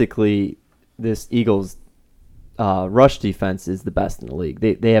 statistically, this Eagles rush defense is the best in the league.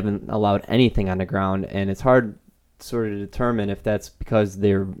 They haven't allowed anything on the ground, and it's hard sort of determine if that's because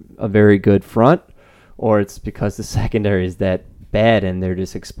they're a very good front or it's because the secondary is that bad and they're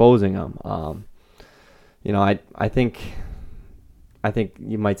just exposing them. I think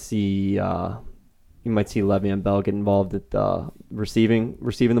you might see Le'Veon Bell get involved at receiving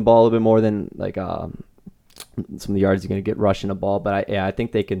the ball a little bit more than like some of the yards you're going to get rushing the ball. But I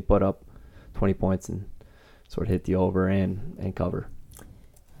think they can put up 20 points and sort of hit the over and cover.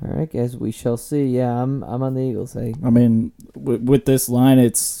 All right, guys, we shall see. Yeah, I'm on the Eagles. I mean, with this line,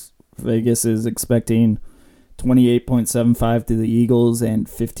 it's Vegas is expecting 28.75 to the Eagles and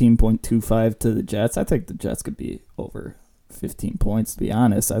 15.25 to the Jets. I think the Jets could be over 15 points, to be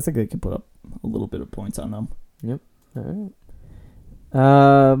honest. I think they can put up a little bit of points on them. Yep. All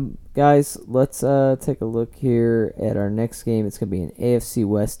right. Guys, let's take a look here at our next game. It's going to be an AFC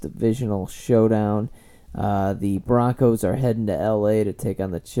West divisional showdown. The Broncos are heading to LA to take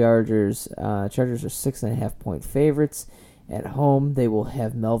on the Chargers. Chargers are 6.5-point favorites. At home, they will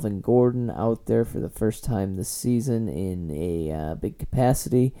have Melvin Gordon out there for the first time this season in a big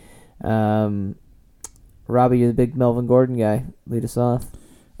capacity. Robbie, you're the big Melvin Gordon guy. Lead us off.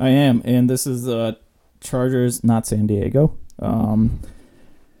 I am, and this is Chargers, not San Diego.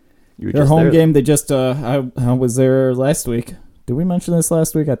 Their home game. They just I was there last week. Did we mention this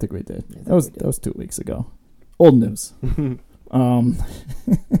last week? I think we did. That was 2 weeks ago. Old news.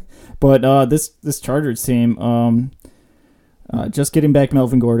 But this Chargers team, just getting back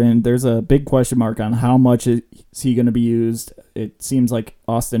Melvin Gordon, there's a big question mark on how much is he going to be used. It seems like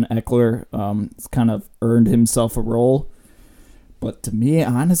Austin Eckler has kind of earned himself a role. But to me,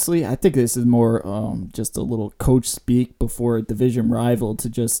 honestly, I think this is more just a little coach speak before a division rival to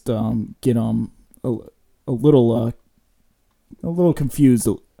just get them a little confused,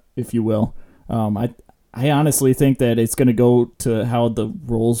 if you will. I honestly think that it's going to go to how the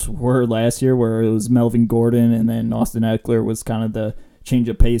roles were last year, where it was Melvin Gordon and then Austin Eckler was kind of the change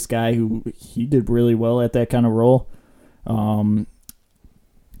of pace guy who he did really well at that kind of role. I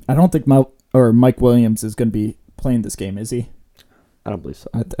don't think Mike Williams is going to be playing this game, is he? I don't believe so.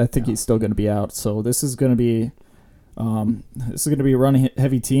 I think he's still going to be out. So this is going to be a run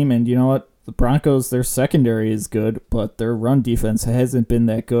heavy team, and you know what? The Broncos, their secondary is good, but their run defense hasn't been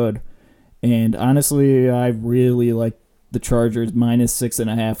that good. And honestly, I really like the Chargers minus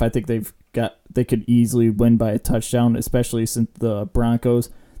 6.5. I think they could easily win by a touchdown, especially since the Broncos,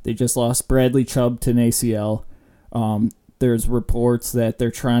 they just lost Bradley Chubb to an ACL. There's reports that they're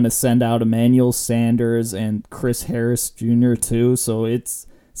trying to send out Emmanuel Sanders and Chris Harris Jr. too, so it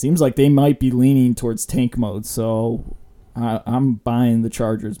seems like they might be leaning towards tank mode. So I'm buying the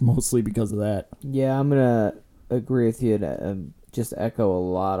Chargers mostly because of that. Yeah, I'm going to agree with you and just echo a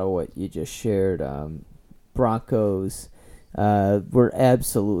lot of what you just shared. Broncos were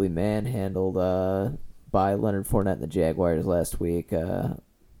absolutely manhandled by Leonard Fournette and the Jaguars last week.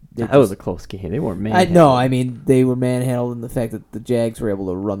 That was a close game. They weren't manhandled. I mean, they were manhandled in the fact that the Jags were able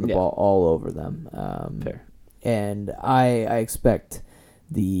to run the ball all over them. Fair. And I expect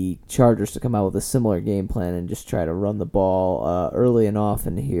the Chargers to come out with a similar game plan and just try to run the ball early and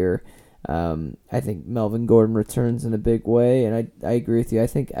often here. I think Melvin Gordon returns in a big way, and I agree with you. I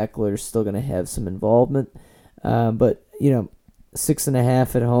think Eckler's still going to have some involvement. But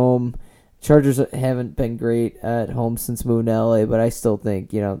 6.5 at home. Chargers haven't been great at home since moving to LA, but I still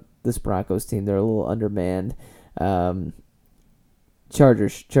think this Broncos team, they're a little undermanned.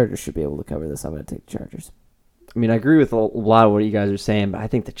 Chargers should be able to cover this. I'm going to take the Chargers. I mean, I agree with a lot of what you guys are saying, but I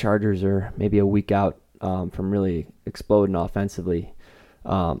think the Chargers are maybe a week out from really exploding offensively.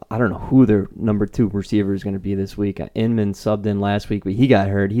 I don't know who their number 2 receiver is going to be this week. Inman subbed in last week, but he got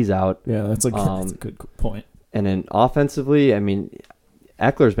hurt. He's out. Yeah, that's a good point. And then offensively, I mean,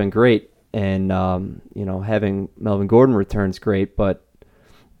 Eckler's been great, and having Melvin Gordon return's great, but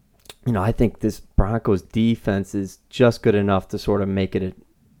I think this Broncos defense is just good enough to sort of make it an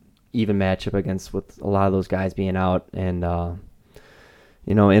even matchup against with a lot of those guys being out. And,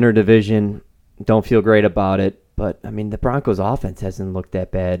 interdivision, don't feel great about it. But, I mean, the Broncos offense hasn't looked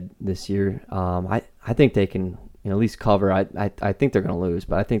that bad this year. I think they can at least cover. I think they're going to lose,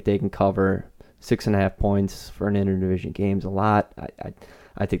 but I think they can cover 6.5 points for an interdivision game is a lot.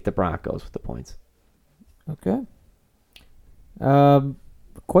 I think the Broncos with the points. Okay.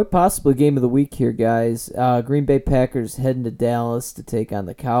 Quite possibly game of the week here, guys. Green Bay Packers heading to Dallas to take on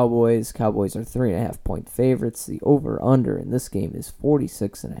the Cowboys. Cowboys are 3.5-point favorites. The over/under in this game is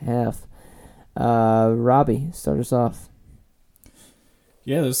 46.5. Robbie, start us off.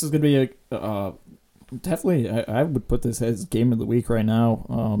 Yeah, this is going to be definitely. I would put this as game of the week right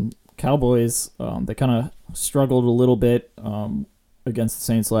now. Cowboys, they kind of struggled a little bit against the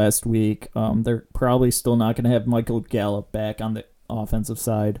Saints last week. They're probably still not going to have Michael Gallup back on the offensive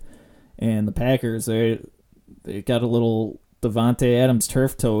side, and the Packers they got a little Devontae Adams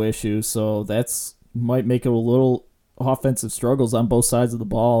turf toe issue, so that's might make it a little offensive struggles on both sides of the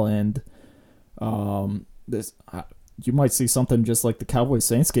ball, and this you might see something just like the Cowboys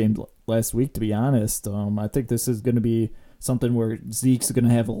Saints game last week. To be honest, I think this is going to be something where Zeke's going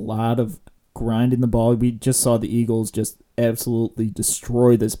to have a lot of grinding the ball. We just saw the Eagles just absolutely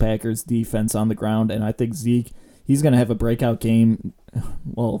destroy this Packers defense on the ground, and I think Zeke, he's going to have a breakout game.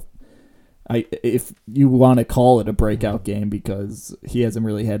 Well, if you want to call it a breakout game, because he hasn't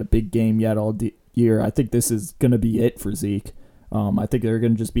really had a big game yet all year. I think this is going to be it for Zeke. I think they're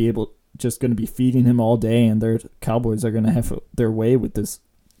going to just going to be feeding him all day, and their Cowboys are going to have their way with this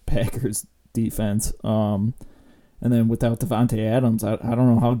Packers defense. And then without Devontae Adams, I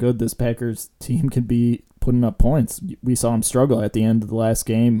don't know how good this Packers team can be putting up points. We saw him struggle at the end of the last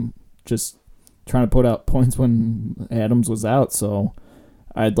game, just trying to put out points when Adams was out. So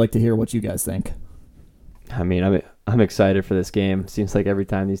I'd like to hear what you guys think. I mean, I'm excited for this game. Seems like every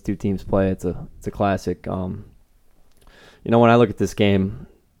time these two teams play, it's a classic. When I look at this game,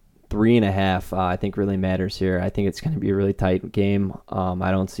 3.5 I think really matters here. I think it's going to be a really tight game. I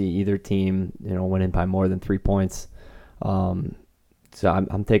don't see either team winning by more than 3 points. So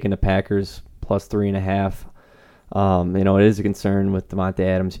I'm taking the Packers plus 3.5. It is a concern with Devontae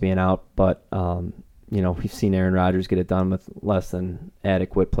Adams being out, but we've seen Aaron Rodgers get it done with less than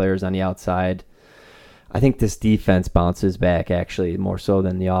adequate players on the outside. I think this defense bounces back actually more so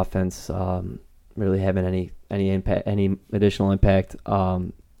than the offense really having any impact, any additional impact.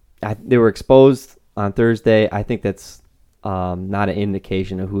 They were exposed on Thursday. I think that's not an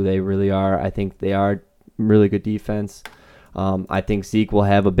indication of who they really are. I think they are really good defense. I think Zeke will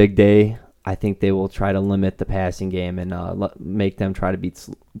have a big day. I think they will try to limit the passing game and make them try to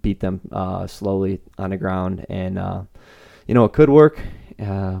beat them slowly on the ground. And it could work,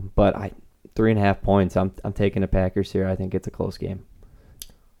 but 3.5 points. I'm taking the Packers here. I think it's a close game.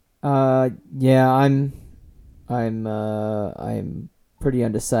 Yeah, I'm pretty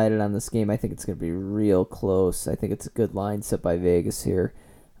undecided on this game. I think it's going to be real close. I think it's a good line set by Vegas here.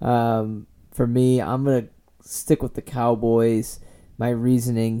 For me, I'm going to stick with the Cowboys. My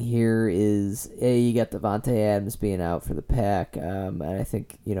reasoning here is, you got Devontae Adams being out for the Pack, and I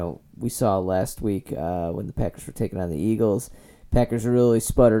think, we saw last week when the Packers were taking on the Eagles, Packers really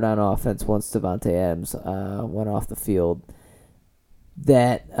sputtered on offense once Devontae Adams went off the field.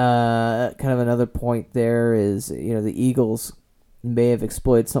 That kind of another point there is, the Eagles may have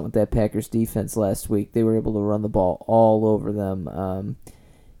exploited something with that Packers defense last week. They were able to run the ball all over them.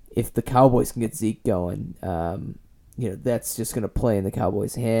 If the Cowboys can get Zeke going, that's just going to play in the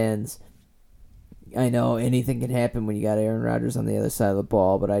Cowboys' hands. I know anything can happen when you got Aaron Rodgers on the other side of the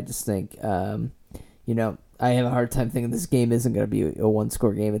ball, but I just think, I have a hard time thinking this game isn't going to be a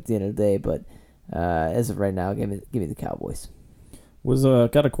one-score game at the end of the day, but as of right now, give me the Cowboys.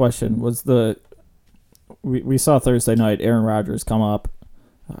 Got a question. We saw Thursday night Aaron Rodgers come up,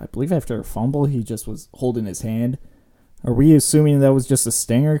 I believe after a fumble, he just was holding his hand. Are we assuming that was just a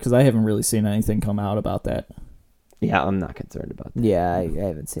stinger? Because I haven't really seen anything come out about that. Yeah, I'm not concerned about that. Yeah, I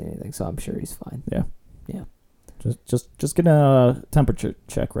haven't seen anything, so I'm sure he's fine. Yeah. Just get a temperature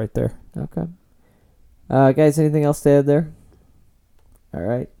check right there. Okay. Guys, anything else to add there? All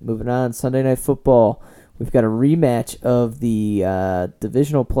right, moving on. Sunday Night Football. We've got a rematch of the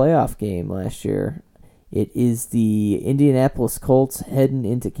divisional playoff game last year. It is the Indianapolis Colts heading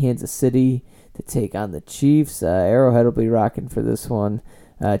into Kansas City to take on the Chiefs. Arrowhead will be rocking for this one.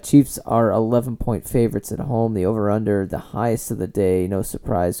 Chiefs are 11-point favorites at home. The over-under, the highest of the day, no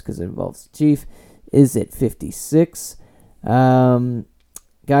surprise because it involves the Chief, is at 56.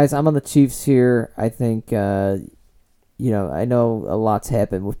 Guys, I'm on the Chiefs here. I think, I know a lot's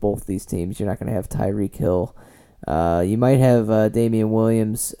happened with both these teams. You're not going to have Tyreek Hill. You might have Damian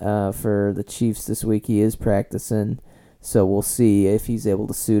Williams for the Chiefs this week. He is practicing, so we'll see if he's able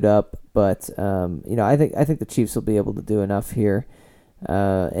to suit up. But I think the Chiefs will be able to do enough here,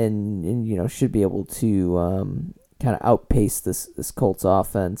 and should be able to kind of outpace this Colts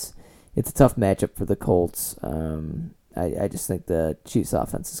offense. It's a tough matchup for the Colts. I just think the Chiefs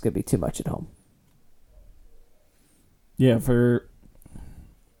offense is going to be too much at home. Yeah,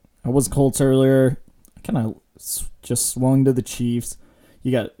 I was Colts earlier. I kind of just swung to the Chiefs.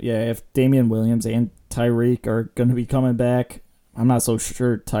 If Damian Williams and Tyreek are going to be coming back, I'm not so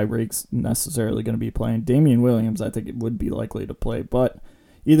sure Tyreek's necessarily going to be playing. Damian Williams, I think it would be likely to play. But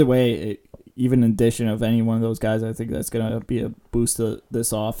either way, even in addition of any one of those guys, I think that's going to be a boost to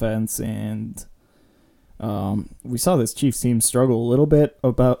this offense. And we saw this Chiefs team struggle a little bit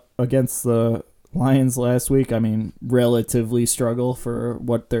against the Lions last week. I mean, relatively struggle for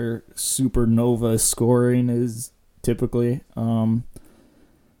what their supernova scoring is typically. But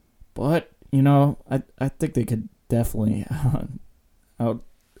I think they could definitely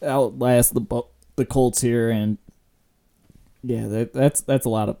outlast the Colts here, and yeah, that's a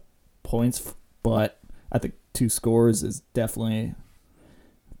lot of points. But I think 2 scores is definitely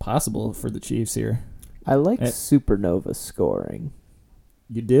possible for the Chiefs here. I like supernova scoring.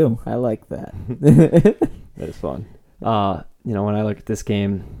 You do. I like that. That is fun. When I look at this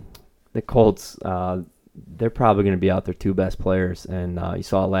game, the Colts, they're probably going to be out their 2 best players, and you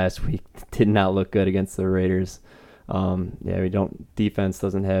saw last week did not look good against the Raiders. Defense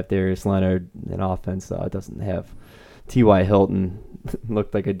doesn't have Darius Leonard, and offense doesn't have T.Y. Hilton.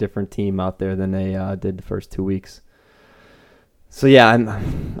 Looked like a different team out there than they did the first 2 weeks. So yeah,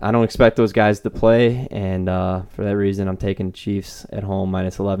 I don't expect those guys to play, and for that reason, I'm taking Chiefs at home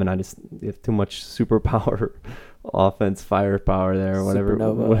 -11. I just have too much superpower offense, firepower there, whatever.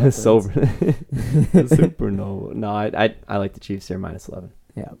 Supernova. No, I like the Chiefs here -11.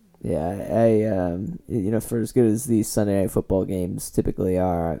 Yeah. For as good as these Sunday Night Football games typically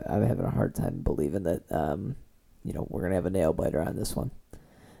are, I'm having a hard time believing that we're gonna have a nail biter on this one.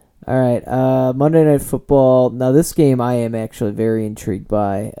 All right, Monday Night Football. Now, this game I am actually very intrigued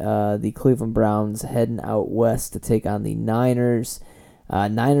by. The Cleveland Browns heading out west to take on the Niners.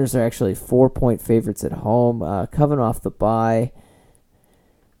 Niners are actually 4-point favorites at home, coming off the bye.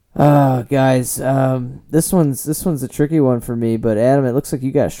 Guys, this one's a tricky one for me, but Adam, it looks like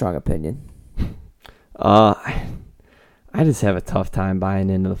you got a strong opinion. I just have a tough time buying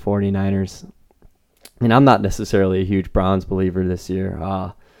into the 49ers. I mean, I'm not necessarily a huge Browns believer this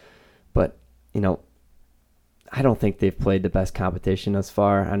year. But, I don't think they've played the best competition thus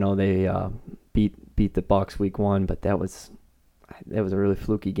far. I know they beat the Bucs week 1, but that was a really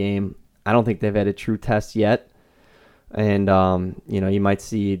fluky game. I don't think they've had a true test yet. And, you might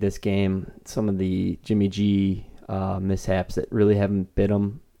see this game, some of the Jimmy G mishaps that really haven't bit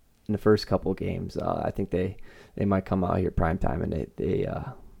them in the first couple of games. I think they might come out here prime time and they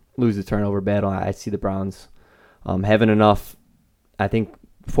lose the turnover battle. I see the Browns having enough. I think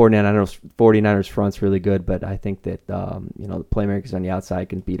 49ers front's really good, but I think that the playmakers on the outside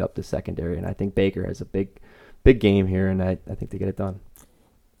can beat up the secondary, and I think Baker has a big game here, and I think they get it done.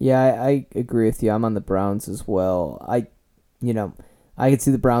 Yeah, I agree with you. I'm on the Browns as well. I can see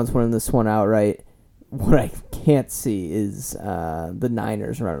the Browns winning this one outright. What I can't see is the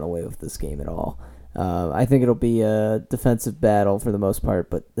Niners running away with this game at all. I think it'll be a defensive battle for the most part,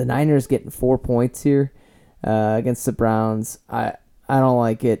 but the Niners getting 4 points here against the Browns, I don't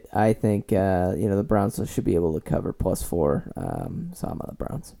like it. I think the Browns should be able to cover +4, so I'm on the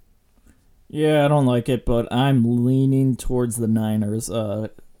Browns. Yeah, I don't like it, but I'm leaning towards the Niners,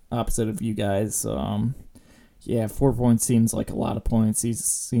 opposite of you guys. 4 points seems like a lot of points. These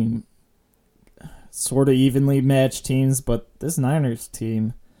seem sort of evenly matched teams, but this Niners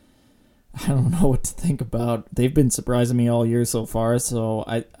team, I don't know what to think about. They've been surprising me all year so far, so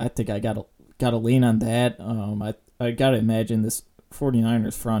I think I gotta lean on that. I gotta imagine this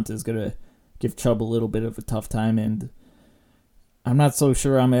 49ers front is going to give Chubb a little bit of a tough time, and I'm not so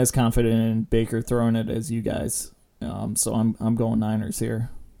sure I'm as confident in Baker throwing it as you guys. So I'm going Niners here.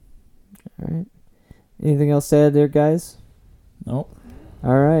 All right. Anything else to add there, guys? Nope.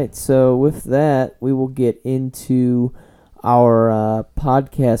 All right. So with that, we will get into our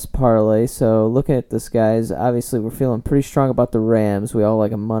podcast parlay. So looking at this, guys, obviously we're feeling pretty strong about the Rams. We all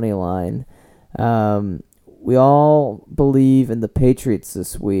like a money line. We all believe in the Patriots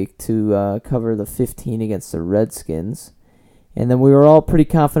this week to cover the 15 against the Redskins. And then we were all pretty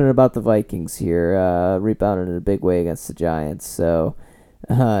confident about the Vikings here, rebounding in a big way against the Giants. So,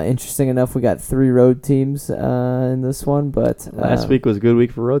 interesting enough, we got 3 road teams in this one. But last week was a good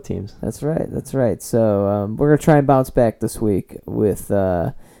week for road teams. That's right. So we're gonna try and bounce back this week with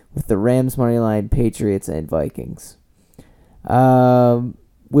the Rams money line, Patriots, and Vikings.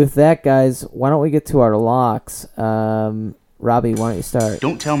 With that, guys, why don't we get to our locks? Robbie, why don't you start?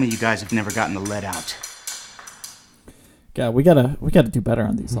 Don't tell me you guys have never gotten the lead out. God, we gotta do better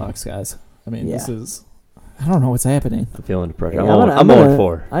on these locks, guys. I mean, This is, I don't know what's happening. I'm feeling the pressure. Hey, I'm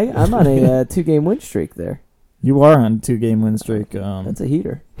 0-4. I'm on a 2-game win streak there. You are on a 2-game win streak. That's a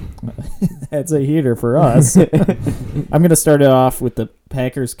heater. That's a heater for us. I'm gonna start it off with the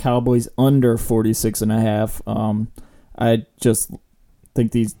Packers Cowboys under 46.5. I just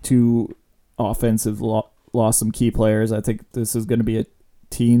think these two offensive lost some key players. I think this is going to be a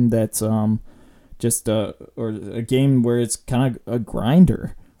team that's or a game where it's kind of a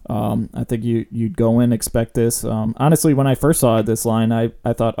grinder. I think you'd go in, expect this. Honestly, when I first saw this line, I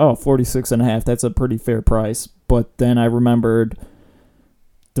thought, 46.5, that's a pretty fair price. But then I remembered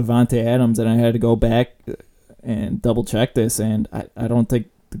Devontae Adams, and I had to go back and double check this, and I don't think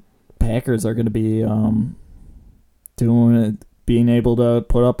the Packers are going to be being able to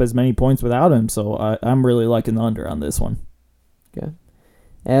put up as many points without him. So I'm really liking the under on this one. Okay.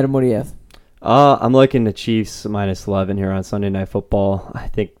 Adam, what do you have? I'm liking the Chiefs minus 11 here on Sunday Night Football. I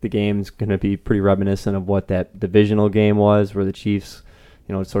think the game's going to be pretty reminiscent of what that divisional game was, where the Chiefs,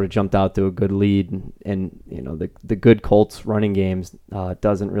 sort of jumped out to a good lead, and the good Colts running games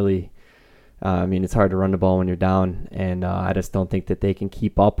doesn't really. It's hard to run the ball when you're down, and I just don't think that they can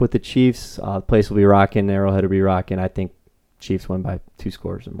keep up with the Chiefs. The place will be rocking, Arrowhead will be rocking. I think Chiefs win by 2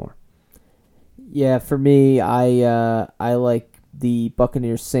 scores or more. Yeah, for me, I like the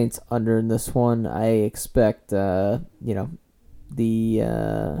Buccaneers Saints under in this one. I expect the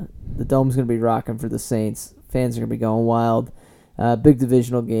dome's gonna be rocking for the Saints. Fans are gonna be going wild. Big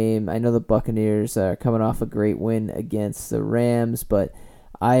divisional game. I know the Buccaneers are coming off a great win against the Rams, but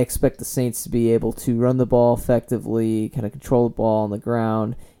I expect the Saints to be able to run the ball effectively, kind of control the ball on the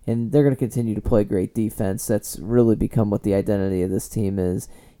ground, and they're going to continue to play great defense. That's really become what the identity of this team is.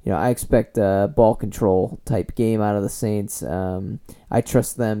 I expect a ball control type game out of the Saints. I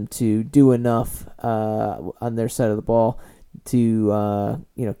trust them to do enough on their side of the ball to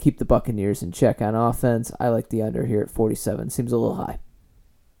keep the Buccaneers in check on offense. I like the under here at 47. Seems a little high.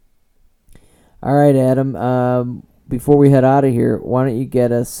 All right, Adam. Before we head out of here, why don't you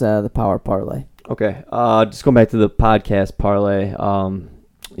get us the power parlay? Okay. Just going back to the podcast parlay.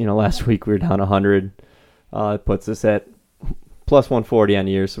 Last week we were down 100. It puts us at plus 140 on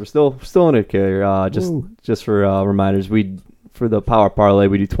the year, so we're still in it here. Just for reminders, for the power parlay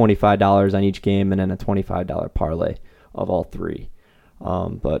we do $25 on each game, and then a $25 parlay of all 3.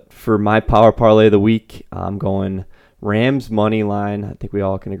 But for my power parlay of the week, I'm going Rams money line. I think we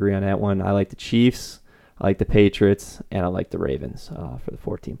all can agree on that one. I like the Chiefs, I like the Patriots, and I like the Ravens for the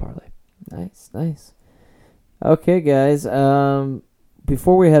 14 parlay. Nice. Okay, guys.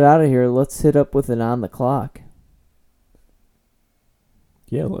 Before we head out of here, let's hit up with an on the clock.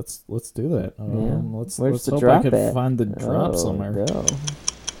 Yeah, let's do that. Where's let's the hope drop I could at? find the drop somewhere. No.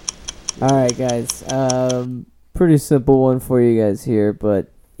 All right, guys. Pretty simple one for you guys here,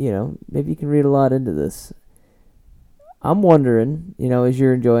 but maybe you can read a lot into this. I'm wondering, as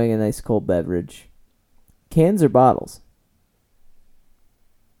you're enjoying a nice cold beverage, cans or bottles?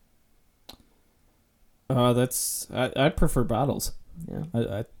 I prefer bottles. Yeah.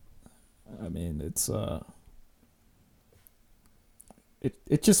 I mean, it's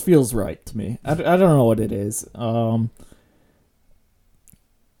it just feels right to me. I don't know what it is.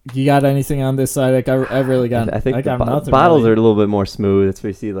 You got anything on this side? Like I really got. I think I got nothing. Bottles really. are a little bit more smooth. That's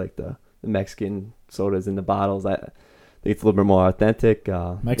where you see like the Mexican sodas in the bottles. I think it's a little bit more authentic.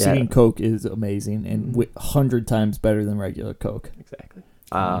 Mexican Coke is amazing and 100 times better than regular Coke. Exactly.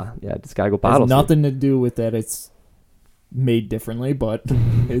 Just gotta go bottles. Has nothing to do with that. It's made differently, but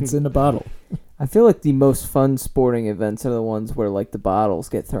it's in the bottle. I feel like the most fun sporting events are the ones where like the bottles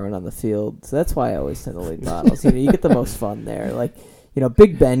get thrown on the field. So that's why I always tend to like bottles. You get the most fun there. Like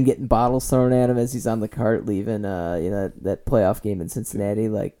Big Ben getting bottles thrown at him as he's on the cart leaving, that playoff game in Cincinnati.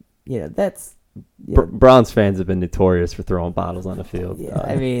 Like, that's. Browns fans have been notorious for throwing bottles on the field. Yeah,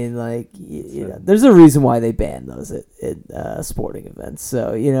 I mean, like, there's a reason why they ban those at sporting events.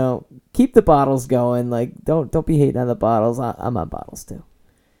 So, keep the bottles going. Like, don't be hating on the bottles. I'm on bottles too.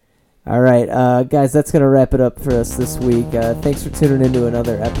 All right, guys, that's going to wrap it up for us this week. Thanks for tuning into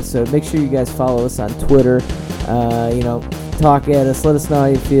another episode. Make sure you guys follow us on Twitter. Talk at us. Let us know how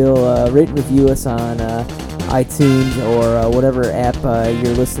you feel. Rate and review us on iTunes or whatever app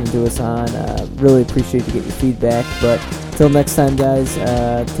you're listening to us on. Really appreciate to get your feedback. But until next time, guys,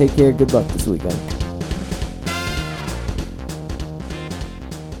 take care. Good luck this weekend.